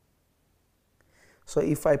 So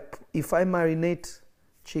if I marinate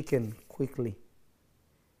chicken quickly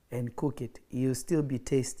and cook it, it will still be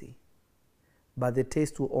tasty, but the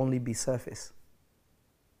taste will only be surface.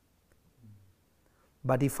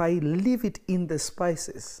 But if I leave it in the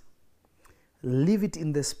spices,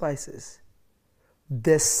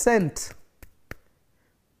 the scent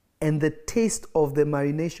and the taste of the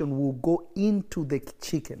marination will go into the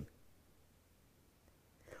chicken.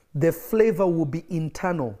 The flavor will be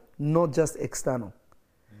internal, not just external.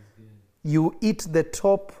 You eat the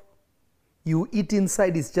top, you eat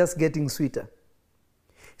inside, it's just getting sweeter.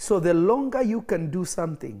 So the longer you can do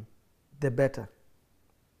something, the better.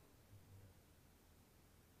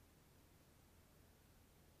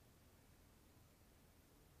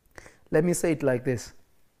 Let me say it like this.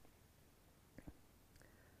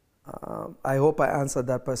 I hope I answered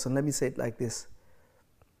that person. Let me say it like this.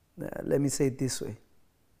 Let me say it this way.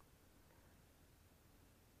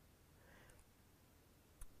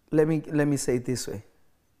 Let me say it this way.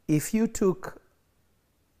 If you took,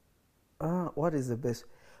 what is the best?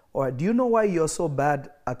 Or do you know why you're so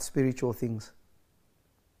bad at spiritual things?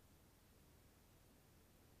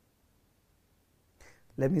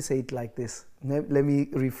 Let me say it like this. Let me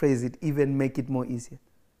rephrase it, even make it more easier.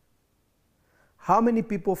 How many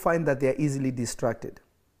people find that they are easily distracted?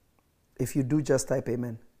 If you do, just type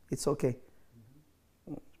amen. It's okay.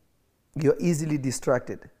 You're easily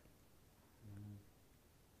distracted.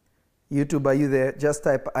 YouTube, are you there? Just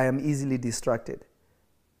type, I am easily distracted.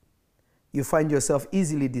 You find yourself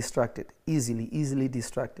easily distracted. Easily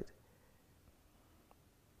distracted.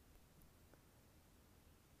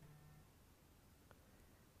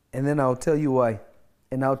 And then I'll tell you why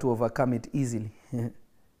and how to overcome it easily.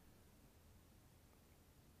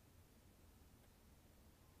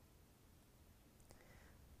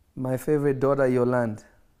 My favorite daughter, Yolande.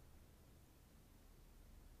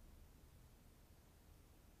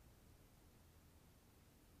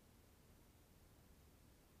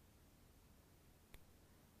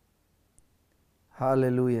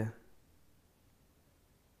 Hallelujah.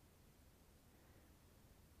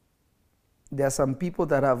 There are some people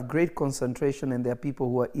that have great concentration and there are people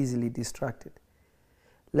who are easily distracted.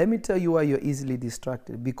 Let me tell you why you're easily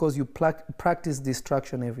distracted. Because you practice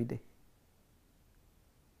distraction every day.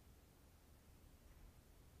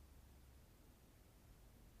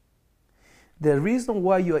 The reason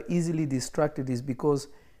why you are easily distracted is because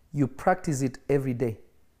you practice it every day.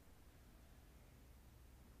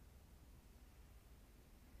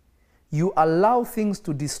 You allow things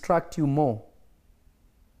to distract you more.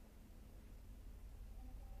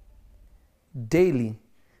 Daily.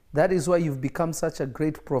 That is why you've become such a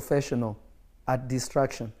great professional at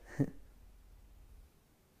distraction.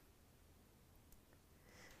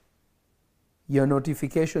 Your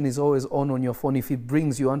notification is always on your phone. If it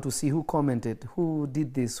brings, you want to see who commented, who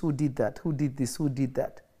did this, who did that, who did this, who did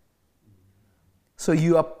that. So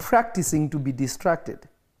you are practicing to be distracted.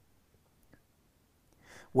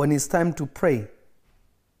 When it's time to pray,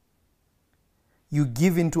 you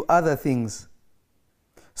give into other things.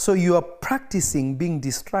 So you are practicing being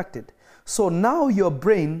distracted. So now your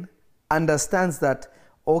brain understands that,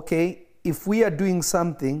 okay, if we are doing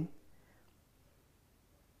something,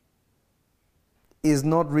 is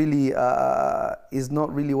not really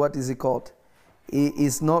what is it called?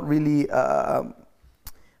 Is not really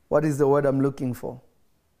what is the word I'm looking for?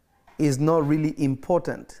 Is not really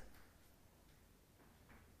important.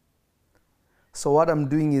 So what I'm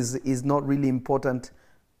doing is not really important.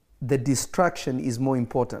 The distraction is more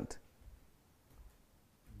important.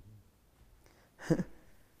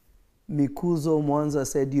 Mikuzo Mwanza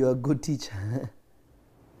said you're a good teacher.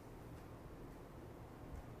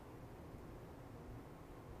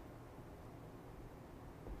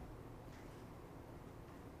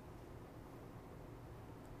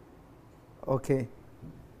 Okay.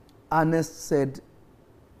 Ernest said,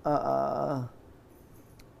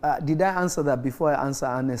 did I answer that before I answer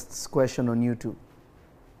Ernest's question on YouTube?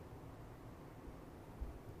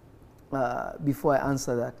 Before I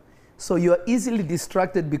answer that. So you are easily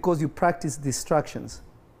distracted because you practice distractions.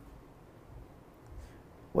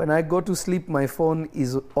 When I go to sleep, my phone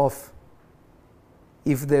is off.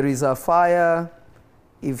 If there is a fire,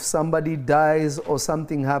 if somebody dies or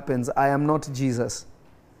something happens, I am not Jesus.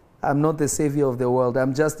 I'm not the savior of the world.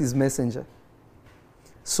 I'm just his messenger.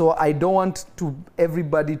 So I don't want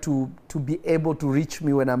everybody to be able to reach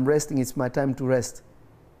me when I'm resting. It's my time to rest.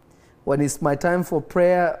 When it's my time for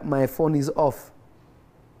prayer, my phone is off.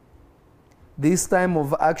 This time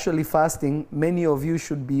of actually fasting, many of you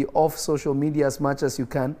should be off social media as much as you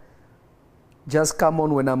can. Just come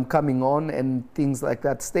on when I'm coming on and things like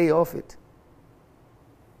that. Stay off it.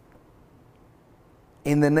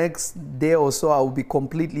 In the next day or so, I will be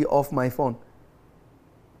completely off my phone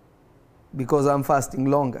because I'm fasting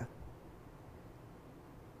longer.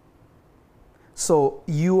 So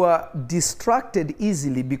you are distracted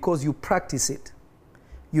easily because you practice it.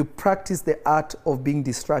 You practice the art of being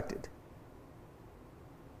distracted.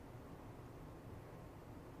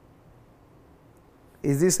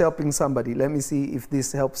 Is this helping somebody? Let me see if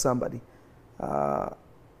this helps somebody.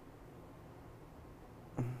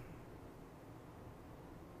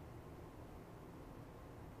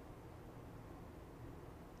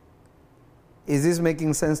 Is this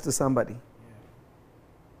making sense to somebody? Yeah.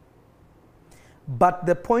 But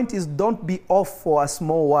the point is, don't be off for a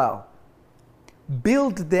small while.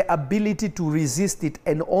 Build the ability to resist it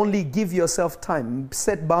and only give yourself time.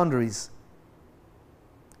 Set boundaries.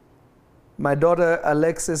 My daughter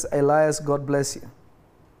Alexis Elias, God bless you.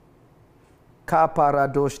 Ka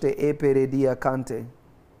paradoshte eperedia kante.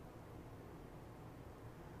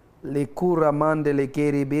 Le cura mande le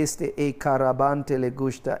keribeste e carabante le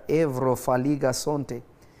gusta evro faliga sonte.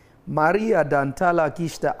 Maria dantala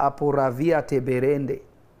kista aporavia te berende.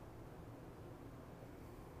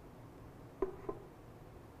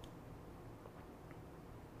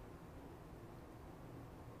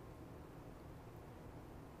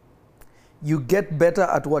 You get better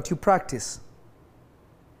at what you practice.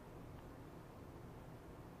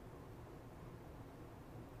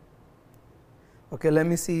 Okay, let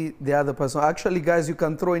me see the other person. Actually, guys, you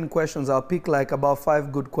can throw in questions. I'll pick like about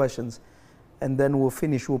 5 good questions, and then we'll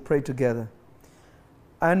finish. We'll pray together.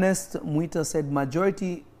 Ernest Muita said,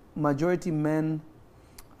 majority men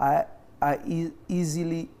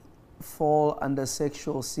easily fall under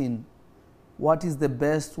sexual sin. What is the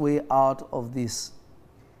best way out of this?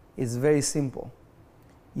 It's very simple.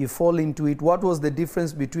 You fall into it. What was the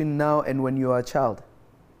difference between now and when you were a child?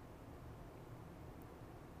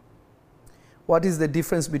 What is the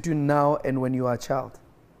difference between now and when you are a child?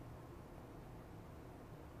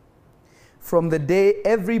 From the day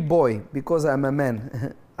every boy, because I'm a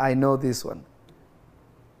man, I know this one.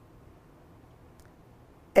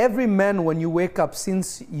 Every man, when you wake up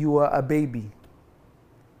since you are a baby,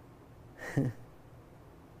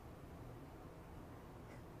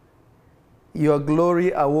 your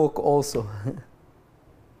glory awoke also.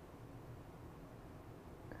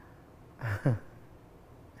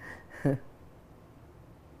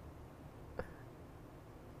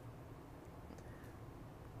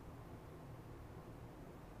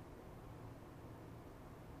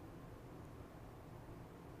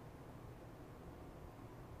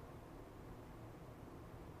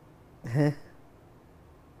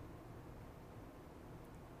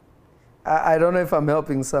 I don't know if I'm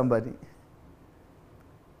helping somebody.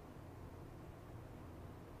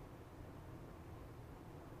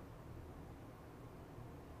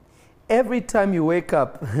 Every time you wake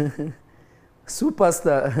up,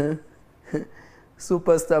 superstar,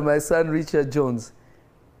 my son Richard Jones,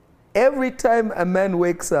 every time a man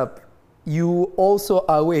wakes up, you also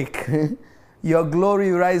awake. Your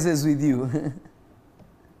glory rises with you.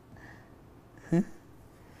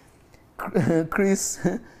 Chris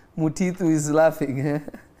Mutitu is laughing.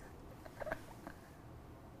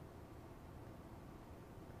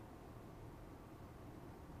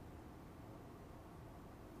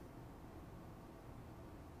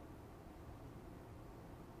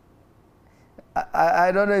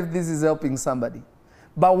 I don't know if this is helping somebody.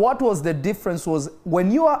 But what was the difference was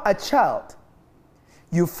when you are a child,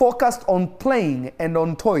 you focused on playing and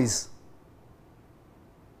on toys.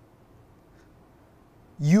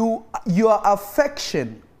 Your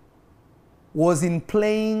affection was in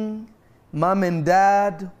playing, mom and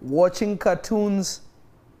dad, watching cartoons.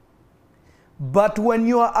 But when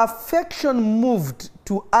your affection moved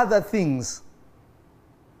to other things,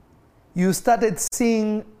 you started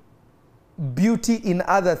seeing beauty in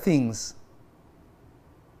other things.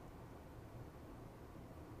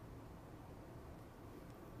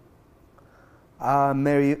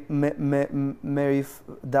 Mary,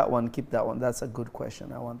 that one, keep that one. That's a good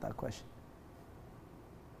question. I want that question.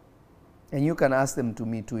 And you can ask them to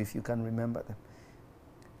me too if you can remember them.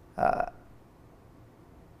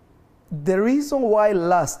 The reason why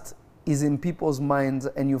lust is in people's minds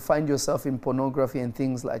and you find yourself in pornography and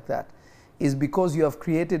things like that is because you have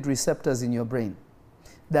created receptors in your brain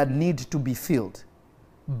that need to be filled.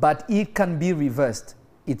 But it can be reversed.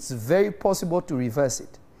 It's very possible to reverse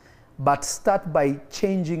it. But start by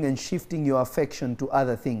changing and shifting your affection to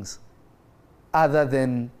other things other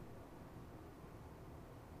than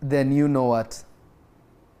you know what.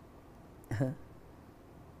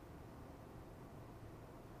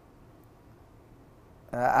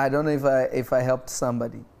 I don't know if I helped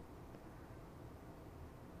somebody.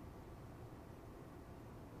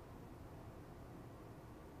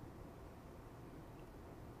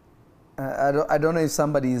 I don't know if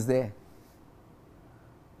somebody is there.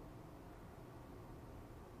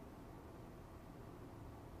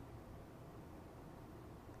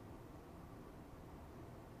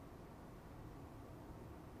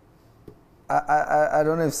 I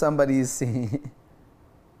don't know if somebody is seeing.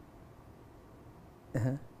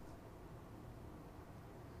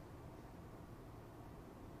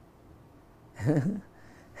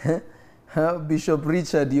 Bishop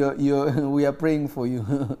Richard, we are praying for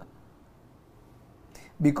you.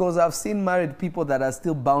 Because I've seen married people that are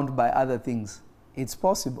still bound by other things. It's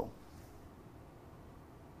possible.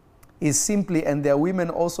 It's simply, and there are women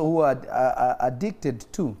also who are addicted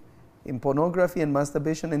to in pornography and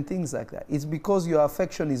masturbation and things like that. It's because your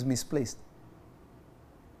affection is misplaced.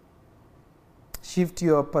 Shift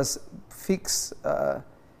your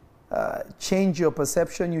change your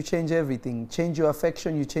perception, you change everything. Change your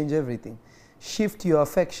affection, you change everything. Shift your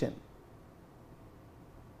affection.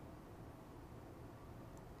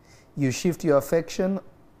 You shift your affection,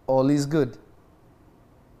 all is good.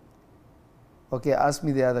 Okay, ask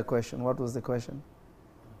me the other question. What was the question?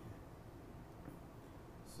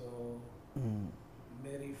 So,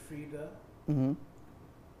 Mary Frida,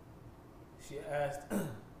 she asked,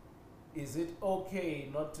 is it okay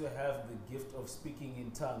not to have the gift of speaking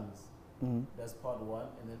in tongues That's part one.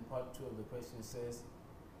 And then part two of the question says,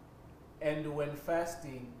 and when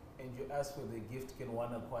fasting and you ask for the gift, can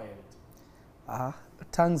one acquire it?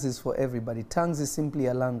 Tongues is for everybody. Tongues is simply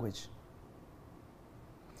a language.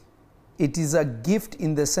 It is a gift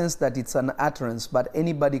in the sense that it's an utterance, but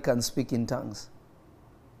anybody can speak in tongues.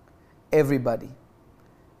 Everybody.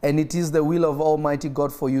 And it is the will of Almighty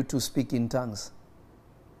God for you to speak in tongues.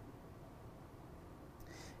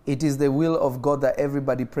 It is the will of God that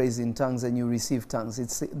everybody prays in tongues and you receive tongues.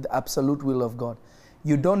 It's the absolute will of God.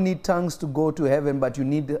 You don't need tongues to go to heaven, but you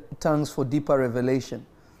need tongues for deeper revelation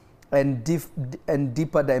and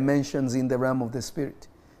deeper dimensions in the realm of the Spirit.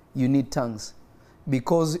 You need tongues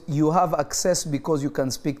because you have access, because you can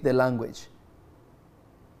speak the language.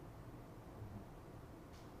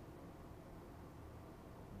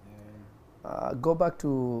 Go back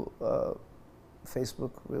to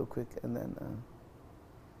Facebook real quick and then...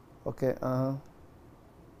 Okay,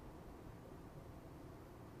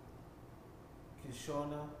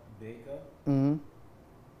 Kishona Baker. Mm-hmm.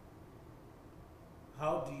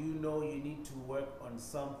 How do you know you need to work on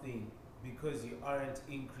something because you aren't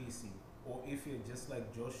increasing? Or if you're just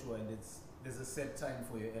like Joshua and there's a set time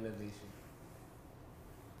for your elevation?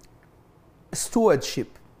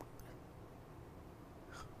 Stewardship.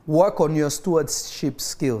 Work on your stewardship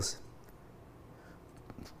skills.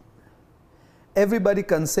 Everybody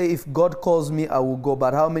can say, if God calls me, I will go,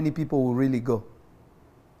 but how many people will really go?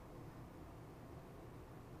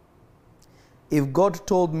 If God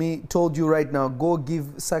told you right now, go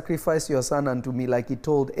sacrifice your son unto me, like he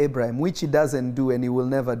told Abraham, which he doesn't do and he will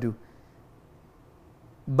never do.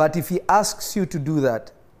 But if he asks you to do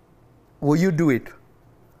that, will you do it?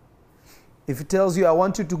 If he tells you, I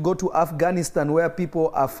want you to go to Afghanistan where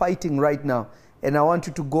people are fighting right now, and I want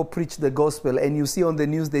you to go preach the gospel, and you see on the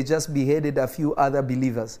news they just beheaded a few other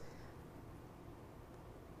believers,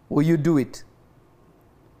 will you do it?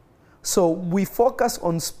 So we focus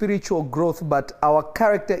on spiritual growth, but our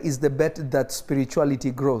character is the bet that spirituality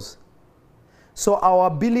grows. So our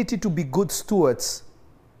ability to be good stewards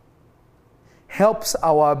helps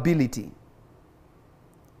our ability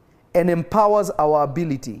and empowers our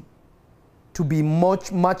ability to be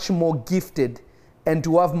much, much more gifted and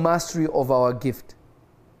to have mastery of our gift.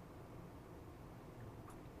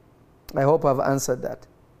 I hope I've answered that.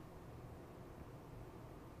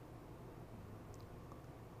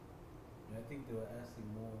 I think they were asking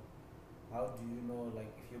more, how do you know,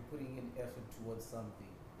 like, if you're putting in effort towards something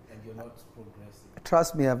and you're not progressing?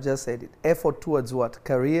 Trust me, I've just said it. Effort towards what?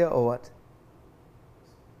 Career or what?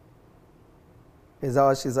 Is that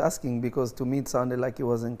what she's asking? Because to me it sounded like it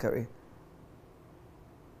wasn't career.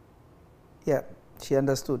 Yeah, she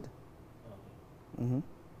understood. Mm-hmm.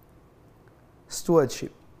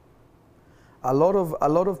 Stewardship. A lot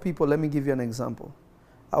of people, let me give you an example.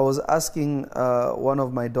 I was asking one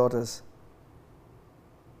of my daughters.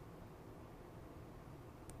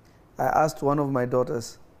 I asked one of my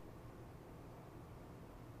daughters,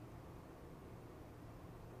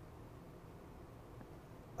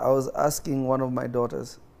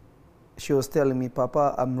 she was telling me,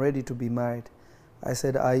 Papa, I'm ready to be married. I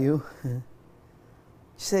said, are you?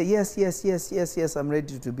 She said, yes, I'm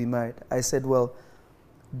ready to be married. I said, well,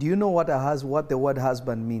 do you know what the word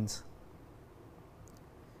husband means?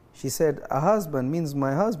 She said, a husband means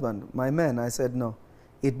my husband, my man. I said, no,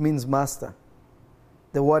 it means master.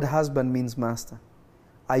 The word husband means master.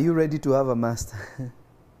 Are you ready to have a master?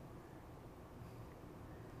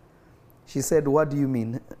 She said, what do you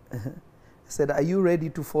mean? I said, are you ready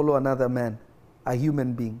to follow another man, a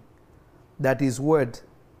human being, that his word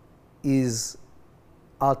is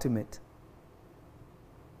ultimate?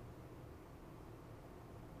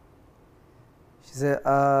 She said,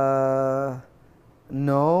 no,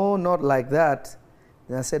 not like that.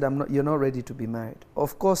 Then I said, you're not ready to be married.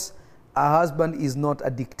 Of course, a husband is not a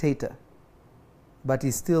dictator, but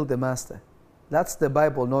he's still the master. That's the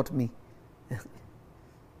Bible, not me.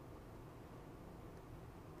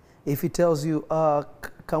 If he tells you,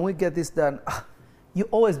 can we get this done? You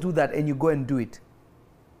always do that and you go and do it.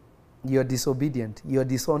 You're disobedient. You're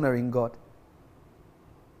dishonoring God.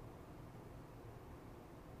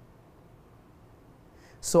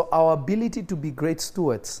 So our ability to be great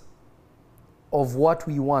stewards of what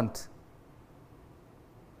we want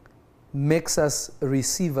makes us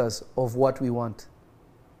receivers of what we want,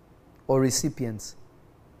 or recipients.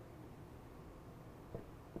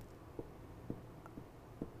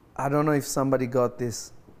 I don't know if somebody got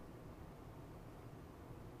this.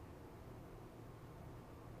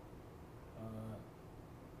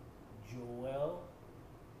 Joel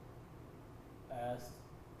asked,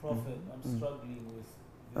 Prophet, I'm struggling with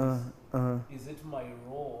this. Is it my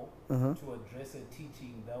role to address a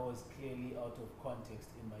teaching that was clearly out of context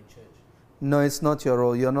in my church. No, it's not your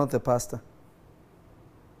role. You're not the pastor.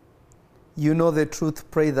 You know the truth.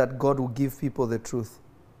 Pray that God will give people the truth,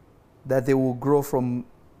 that they will grow from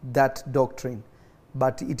that doctrine.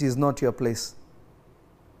 But it is not your place.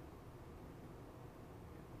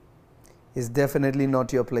 It's definitely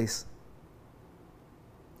not your place.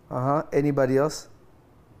 Anybody else?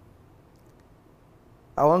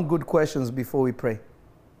 I want good questions before we pray.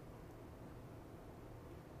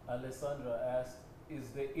 Alessandra asked, is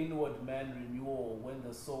the inward man renewal when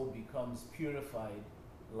the soul becomes purified,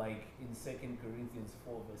 like in 2 Corinthians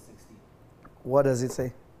 4 verse 16? What does it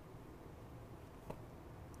say?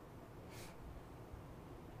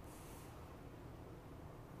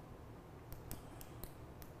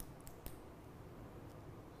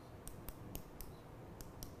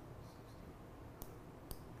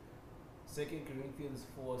 Second Corinthians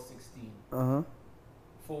 4:16.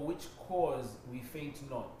 For which cause we faint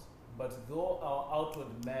not, but though our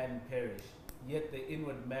outward man perish, yet the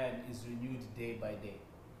inward man is renewed day by day.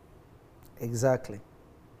 Exactly.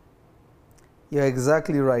 You're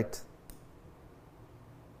exactly right.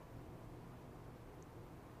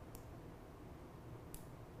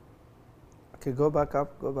 Okay, go back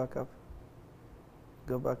up, go back up.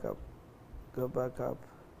 Go back up. Go back up.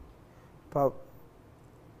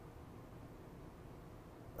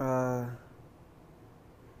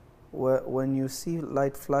 When you see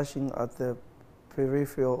light flashing at the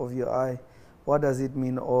peripheral of your eye, what does it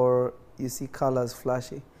mean? Or you see colors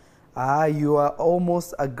flashing? You are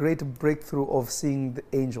almost a great breakthrough of seeing the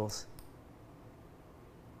angels.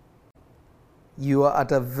 You are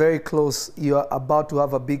at a very close, you are about to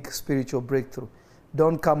have a big spiritual breakthrough.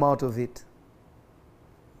 Don't come out of it.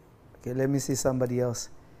 Okay, let me see somebody else.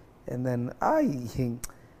 And then,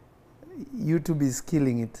 YouTube is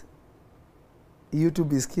killing it.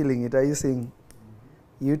 YouTube is killing it. Are you saying?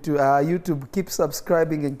 YouTube, keep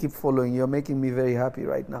subscribing and keep following. You're making me very happy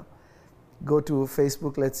right now. Go to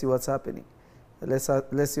Facebook. Let's see what's happening. Let's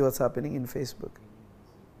see what's happening in Facebook.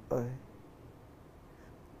 Okay.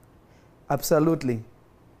 Absolutely.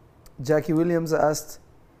 Jackie Williams asked,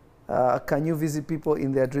 can you visit people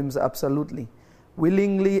in their dreams? Absolutely.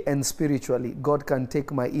 Willingly and spiritually. God can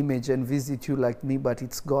take my image and visit you like me, but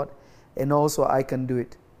it's God. And also I can do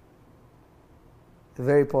it.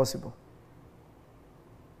 Very possible.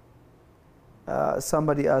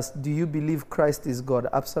 Somebody asked, do you believe Christ is God?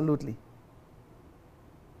 Absolutely.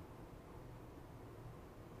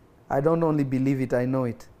 I don't only believe it, I know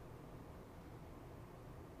it.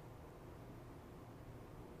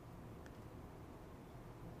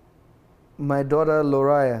 My daughter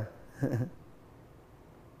Loriah.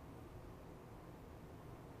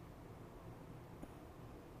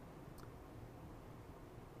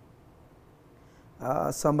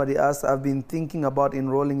 Somebody asked, I've been thinking about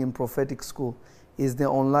enrolling in prophetic school. Is the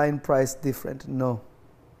online price different? No.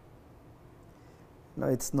 No,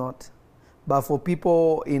 it's not. But for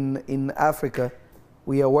people in Africa,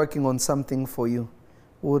 we are working on something for you.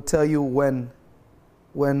 We'll tell you when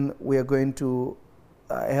we are going to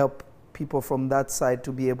help people from that side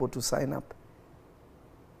to be able to sign up.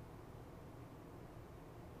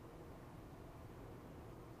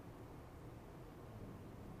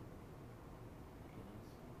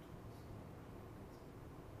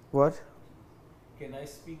 What? Can I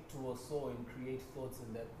speak to a soul and create thoughts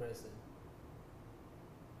in that person?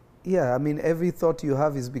 Yeah, I mean, every thought you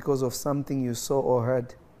have is because of something you saw or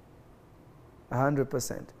heard.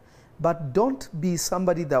 100%. But don't be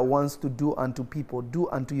somebody that wants to do unto people. Do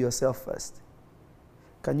unto yourself first.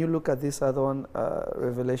 Can you look at this other one,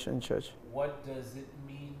 Revelation Church? What does it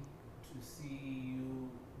mean to see you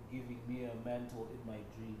giving me a mantle in my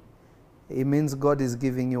dream? It means God is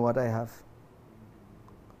giving you what I have.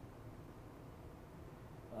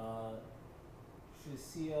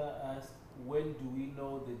 Shisia asked, when do we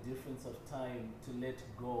know the difference of time to let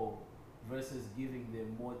go versus giving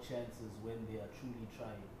them more chances when they are truly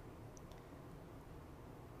trying?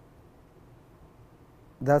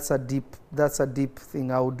 That's a deep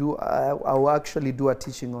thing. I will actually do a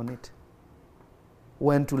teaching on it.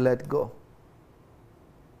 When to let go.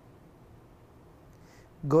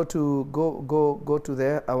 Go to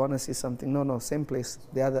there. I want to see something. No, same place.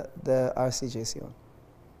 The RCJC one.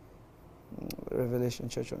 Revelation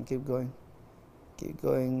Church one. Keep going. Keep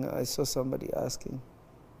going. I saw somebody asking.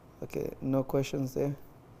 Okay, no questions there.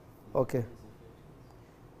 Okay.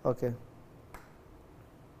 Okay,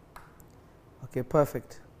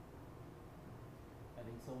 perfect. I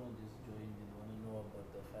think someone just joined and want to know about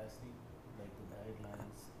the fasting, like the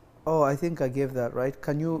guidelines. Oh, I think I gave that, right?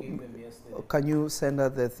 Can You gave them yesterday. you send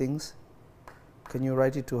out the things? Can you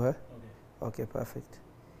write it to her? Okay, perfect.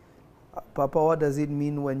 Papa, what does it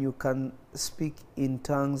mean when you can speak in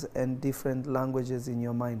tongues and different languages in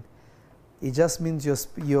your mind? It just means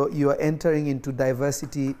you're entering into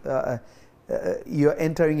diversity. You're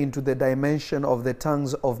entering into the dimension of the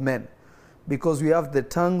tongues of men, because we have the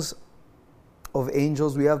tongues of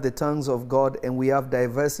angels, we have the tongues of God, and we have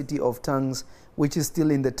diversity of tongues, which is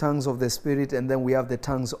still in the tongues of the Spirit, and then we have the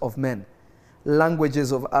tongues of men,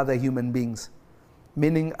 languages of other human beings.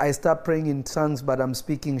 Meaning, I start praying in tongues, but I'm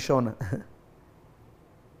speaking Shona.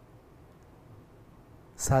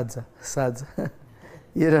 Sadza.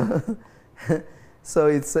 You know? So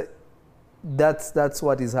it's that's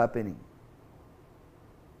what is happening.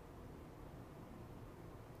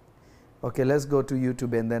 Okay, let's go to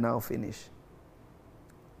YouTube and then I'll finish.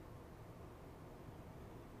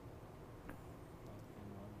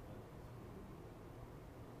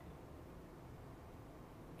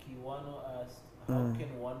 Kiwano asked, how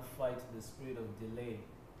can one fight the spirit of delay?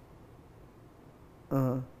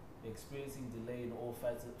 Experiencing delay in all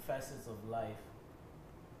facets of life.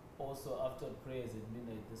 Also, after prayers at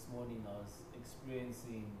midnight this morning, I was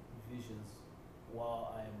experiencing visions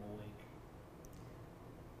while I am awake.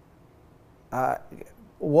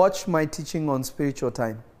 Watch my teaching on spiritual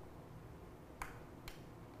time.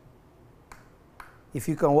 If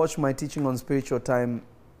you can watch my teaching on spiritual time,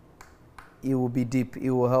 it will be deep.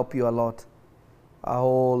 It will help you a lot. A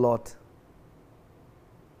whole lot.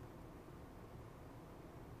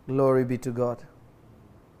 Glory be to God.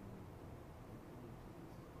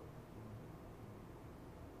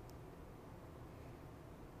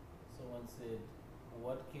 Someone said,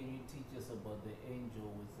 what can you teach us about the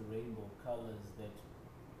angel with the rainbow colors that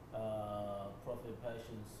Prophet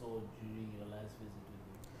Passion saw during your last visit with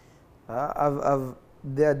him?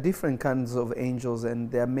 There are different kinds of angels, and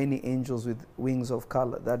there are many angels with wings of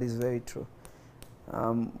color. That is very true.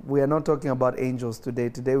 We are not talking about angels today.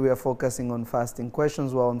 Today we are focusing on fasting.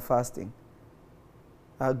 Questions were on fasting.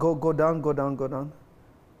 Go down.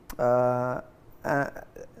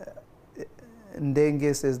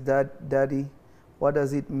 Ndenge says, Daddy, what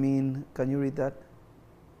does it mean? Can you read that?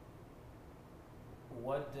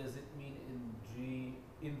 What does it mean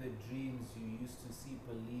in the dreams you used to see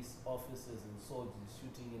police officers and soldiers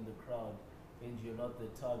shooting in the crowd, and you're not the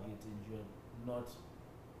target and you're not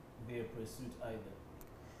their pursuit either?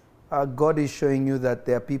 God is showing you that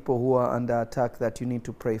there are people who are under attack that you need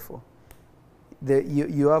to pray for.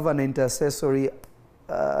 You have an intercessory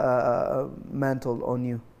mantle on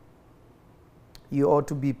you. You ought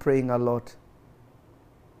to be praying a lot.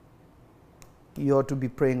 You ought to be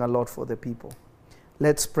praying a lot for the people.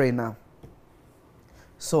 Let's pray now.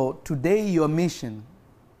 So today your mission.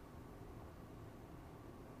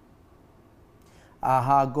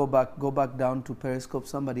 Go back down to Periscope.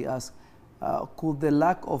 Somebody asked, could the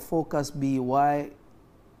lack of focus be why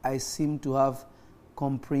I seem to have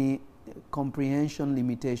comprehension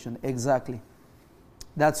limitation? Exactly.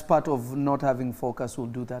 That's part of not having focus will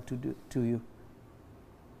do that to you.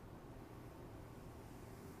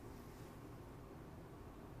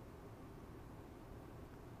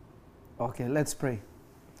 Okay, let's pray.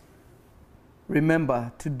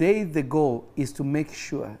 Remember, today the goal is to make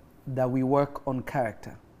sure that we work on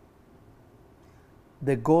character.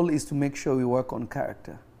 The goal is to make sure we work on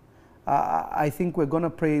character. I think we're gonna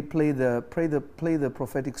play the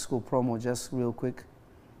prophetic school promo just real quick,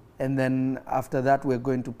 and then after that we're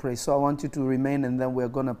going to pray. So I want you to remain, and then we're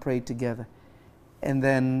gonna pray together, and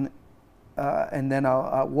then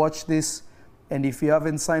I'll watch this. And if you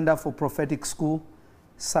haven't signed up for prophetic school,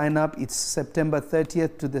 sign up. It's September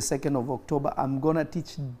 30th to the 2nd of October. I'm gonna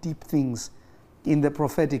teach deep things in the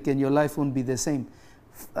prophetic, and your life won't be the same.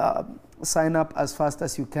 Sign up as fast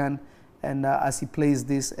as you can, and as he plays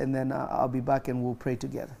this, and then I'll be back and we'll pray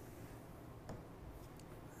together.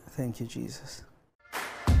 Thank you, Jesus.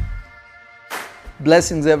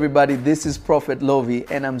 Blessings, everybody. This is Prophet Lovy,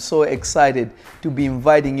 and I'm so excited to be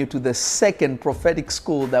inviting you to the second prophetic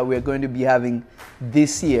school that we're going to be having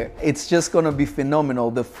this year. It's just going to be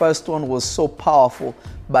phenomenal. The first one was so powerful,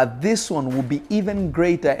 but this one will be even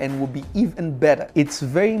greater and will be even better. It's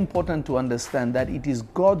very important to understand that it is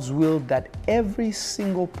God's will that every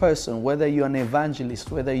single person, whether you're an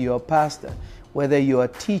evangelist, whether you're a pastor, whether you're a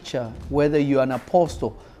teacher, whether you're an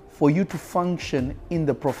apostle, for you to function in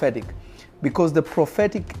the prophetic. Because the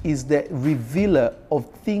prophetic is the revealer of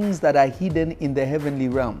things that are hidden in the heavenly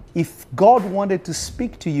realm. If God wanted to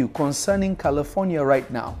speak to you concerning California right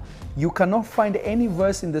now, you cannot find any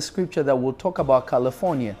verse in the scripture that will talk about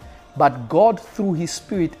California. But God, through His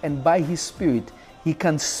Spirit and by His Spirit, He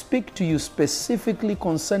can speak to you specifically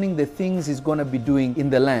concerning the things He's going to be doing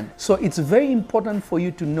in the land. So it's very important for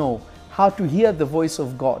you to know how to hear the voice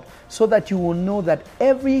of God, so that you will know that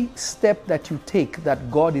every step that you take,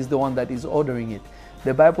 that God is the one that is ordering it.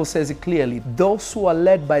 The Bible says it clearly, those who are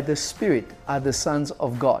led by the Spirit are the sons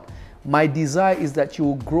of God. My desire is that you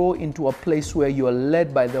will grow into a place where you are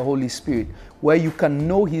led by the Holy Spirit, where you can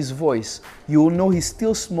know His voice. You will know His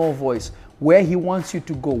still small voice, where He wants you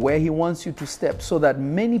to go, where He wants you to step, so that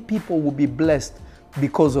many people will be blessed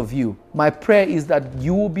because of you. My prayer is that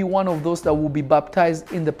you will be one of those that will be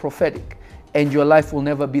baptized in the prophetic, and your life will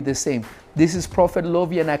never be the same. This is Prophet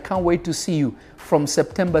Lovy, and I can't wait to see you from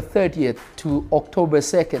September 30th to October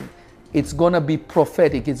 2nd. It's going to be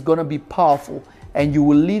prophetic. It's going to be powerful, and you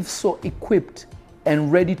will leave so equipped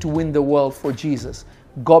and ready to win the world for Jesus.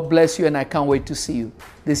 God bless you, and I can't wait to see you.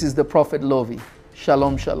 This is the Prophet Lovy.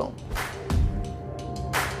 Shalom, shalom.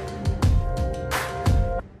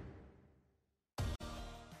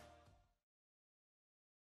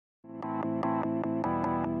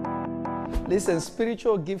 Listen,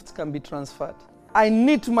 spiritual gifts can be transferred. I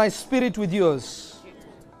knit my spirit with yours.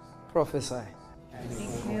 Prophesy.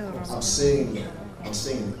 I'm saying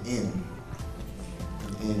in.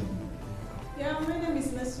 Yeah, my name is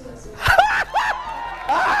Nesua.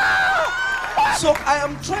 So I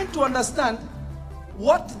am trying to understand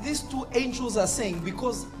what these two angels are saying,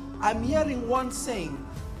 because I'm hearing one saying,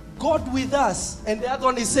 God with us, and the other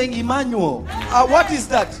one is saying Emmanuel. What is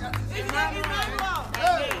that?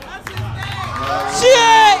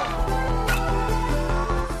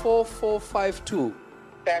 4452.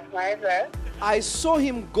 That's my address. I saw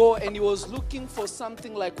him go and he was looking for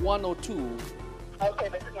something like 102. Okay,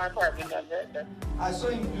 this is my apartment address. I saw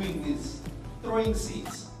him doing this, throwing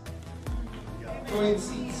seeds. Throwing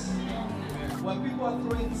seeds. When people are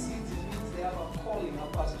throwing seeds, it means they have a calling, a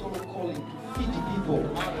pastoral calling to feed people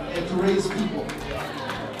and to raise people.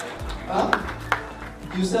 Huh?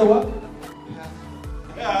 You say what?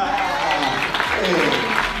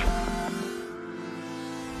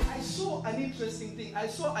 I saw an interesting thing. I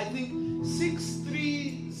saw, I think,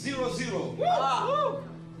 6300. That's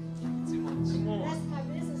my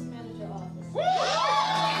business manager office.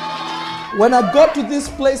 When I got to this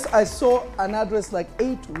place, I saw an address like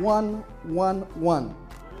 8111.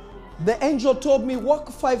 The angel told me, walk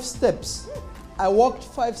 5 steps. I walked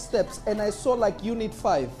 5 steps and I saw like unit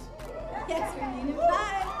 5. Yes, we're unit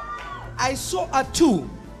 5. I saw a 2.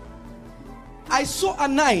 I saw a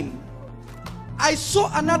 9. I saw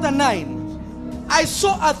another 9. I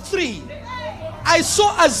saw a 3. I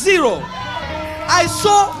saw a 0. I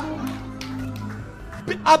saw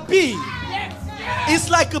a B. It's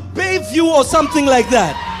like a Bayview or something like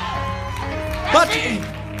that. But,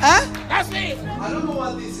 That's it. I don't know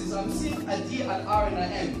what this is. I'm seeing a D, an R, and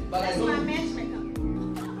an M. But That's I don't. my management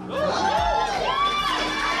company.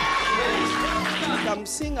 I'm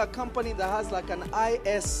seeing a company that has like an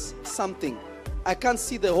IS something. I can't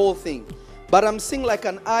see the whole thing. But I'm seeing like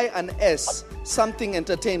an I and S something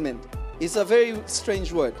entertainment. It's a very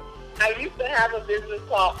strange word. I used to have a business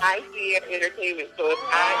called ICM Entertainment, so it's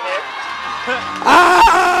IS.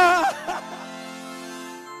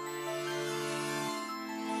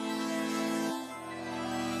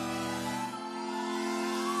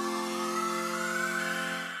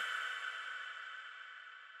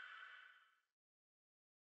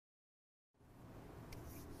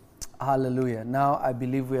 Hallelujah. Now I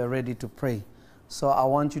believe we are ready to pray. So I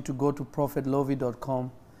want you to go to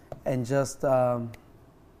prophetlovy.com and just I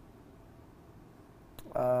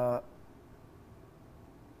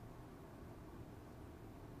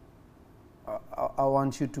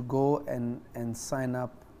want you to go and sign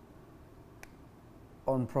up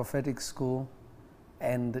on Prophetic School,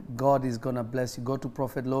 and God is going to bless you. Go to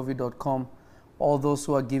prophetlovy.com. All those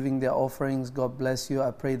who are giving their offerings, God bless you.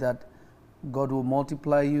 I pray that God will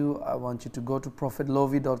multiply you. I want you to go to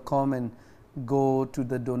prophetlovy.com and go to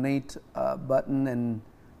the donate button, and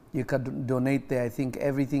you can donate there. I think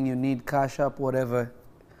everything you need, Cash App, whatever,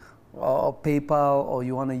 or PayPal, or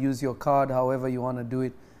you want to use your card, however you want to do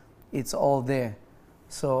it, it's all there.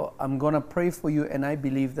 So I'm going to pray for you, and I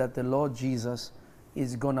believe that the Lord Jesus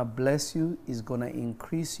is going to bless you, is going to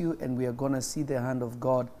increase you, and we are going to see the hand of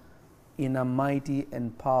God in a mighty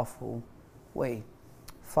and powerful way.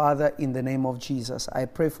 Father, in the name of Jesus, I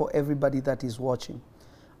pray for everybody that is watching.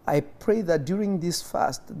 I pray that during this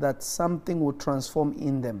fast, that something will transform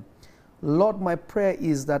in them. Lord, my prayer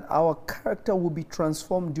is that our character will be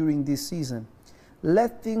transformed during this season.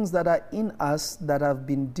 Let things that are in us that have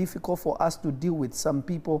been difficult for us to deal with. Some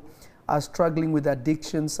people are struggling with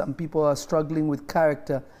addiction. Some people are struggling with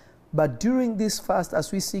character. But during this fast,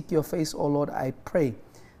 as we seek your face, O Lord, I pray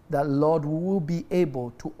that, Lord, we will be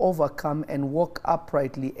able to overcome and walk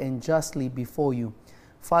uprightly and justly before you.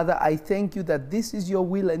 Father, I thank you that this is your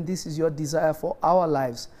will and this is your desire for our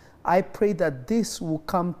lives. I pray that this will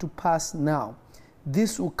come to pass now.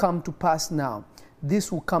 This will come to pass now.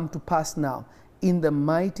 This will come to pass now. In the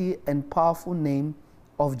mighty and powerful name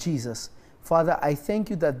of Jesus. Father, I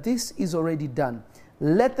thank you that this is already done.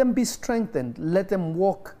 Let them be strengthened. Let them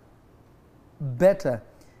walk better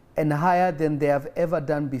and higher than they have ever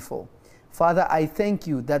done before. Father, I thank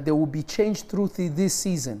you that they will be changed through this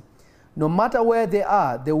season. No matter where they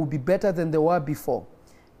are, they will be better than they were before.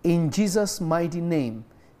 In Jesus' mighty name.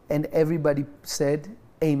 And everybody said,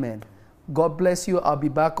 amen. God bless you. I'll be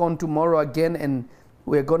back on tomorrow again, and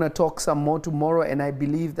we're going to talk some more tomorrow, and I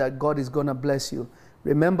believe that God is going to bless you.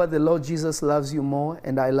 Remember, the Lord Jesus loves you more,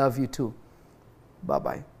 and I love you too.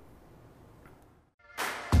 Bye-bye.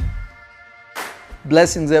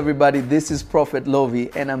 Blessings, everybody. This is Prophet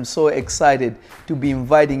Lovy, and I'm so excited to be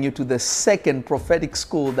inviting you to the second prophetic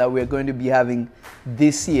school that we're going to be having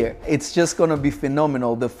this year. It's just going to be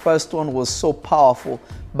phenomenal. The first one was so powerful,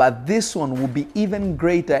 but this one will be even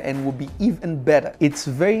greater and will be even better. It's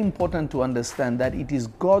very important to understand that it is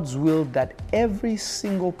God's will that every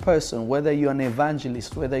single person, whether you're an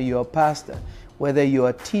evangelist, whether you're a pastor, whether you're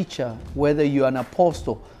a teacher, whether you're an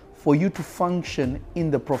apostle, for you to function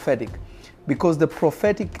in the prophetic. Because the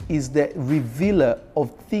prophetic is the revealer of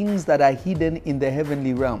things that are hidden in the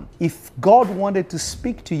heavenly realm. If God wanted to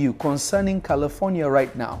speak to you concerning California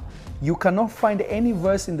right now, you cannot find any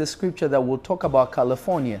verse in the scripture that will talk about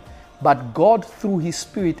California. But God, through His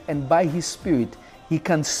Spirit and by His Spirit, He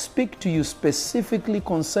can speak to you specifically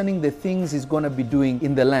concerning the things He's going to be doing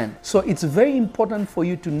in the land. So it's very important for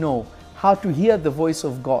you to know how to hear the voice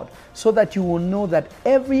of God, so that you will know that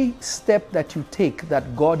every step that you take,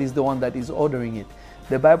 that God is the one that is ordering it.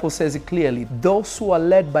 The Bible says it clearly, those who are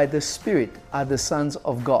led by the Spirit are the sons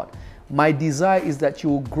of God. My desire is that you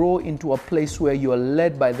will grow into a place where you are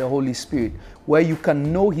led by the Holy Spirit, where you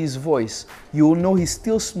can know His voice. You will know His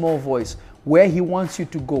still small voice, where He wants you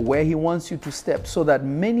to go, where He wants you to step, so that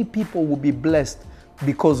many people will be blessed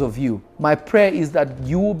because of you. My prayer is that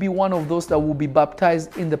you will be one of those that will be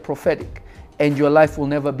baptized in the prophetic, and your life will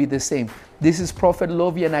never be the same. This is Prophet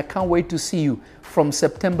Lovy, and I can't wait to see you from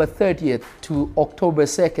September 30th to October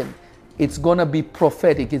 2nd. It's gonna be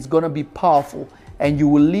prophetic, it's gonna be powerful, and you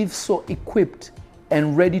will live so equipped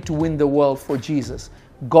and ready to win the world for Jesus.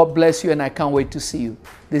 God bless you, and I can't wait to see you.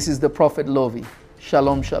 This is the Prophet Lovy.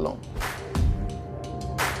 Shalom, shalom.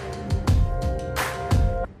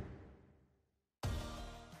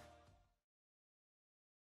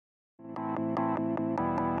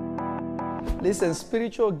 Listen,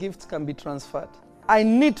 spiritual gifts can be transferred. I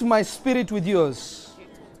knit my spirit with yours.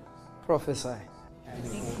 Prophesy.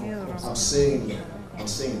 I'm saying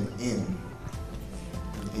in.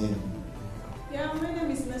 Yeah, my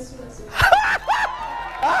name is Nesula.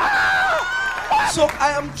 So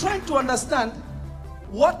I am trying to understand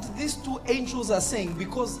what these two angels are saying,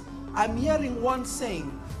 because I'm hearing one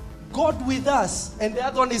saying, God with us, and the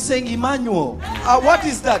other one is saying Emmanuel. What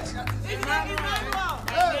is that?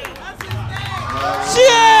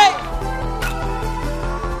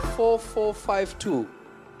 4452.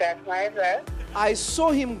 That's my address. I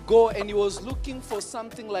saw him go, and he was looking for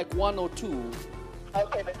something like 102.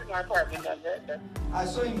 Okay, this is my apartment number. I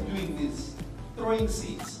saw him doing this, throwing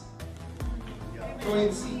seeds.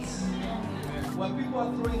 Throwing seeds. When people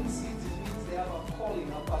are throwing seeds, it means they have a calling,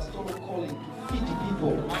 a pastoral calling to feed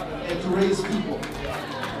people and to raise people.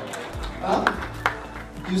 Huh?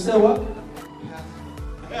 You say what?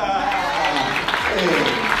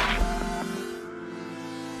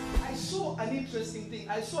 I saw an interesting thing.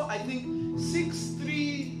 I saw, I think,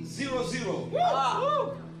 6300. That's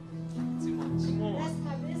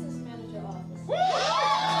my business manager office.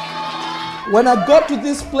 When I got to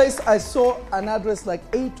this place, I saw an address like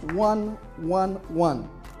 8111.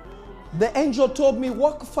 The angel told me,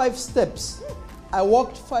 walk 5 steps. I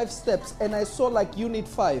walked 5 steps, and I saw like unit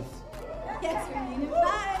 5. Yes, we're unit 5.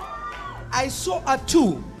 I saw a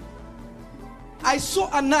 2. I saw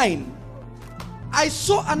a 9. I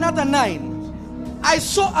saw another 9. I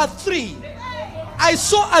saw a 3. I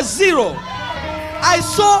saw a 0. I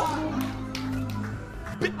saw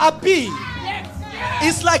a B.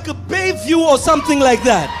 It's like a Bayview or something like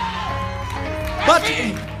that. But,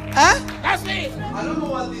 That's it. I don't know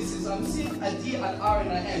what this is. I'm seeing a D, an R,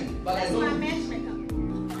 and an M. But That's I my don't. management company.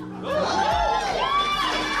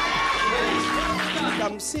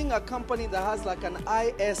 I'm seeing a company that has like an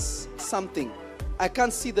IS something. I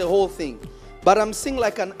can't see the whole thing. But I'm seeing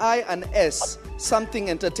like an I and S, something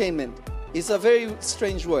entertainment. It's a very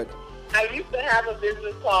strange word. I used to have a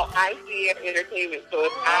business called ICN Entertainment, so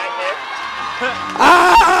it's IS.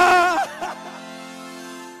 Ah!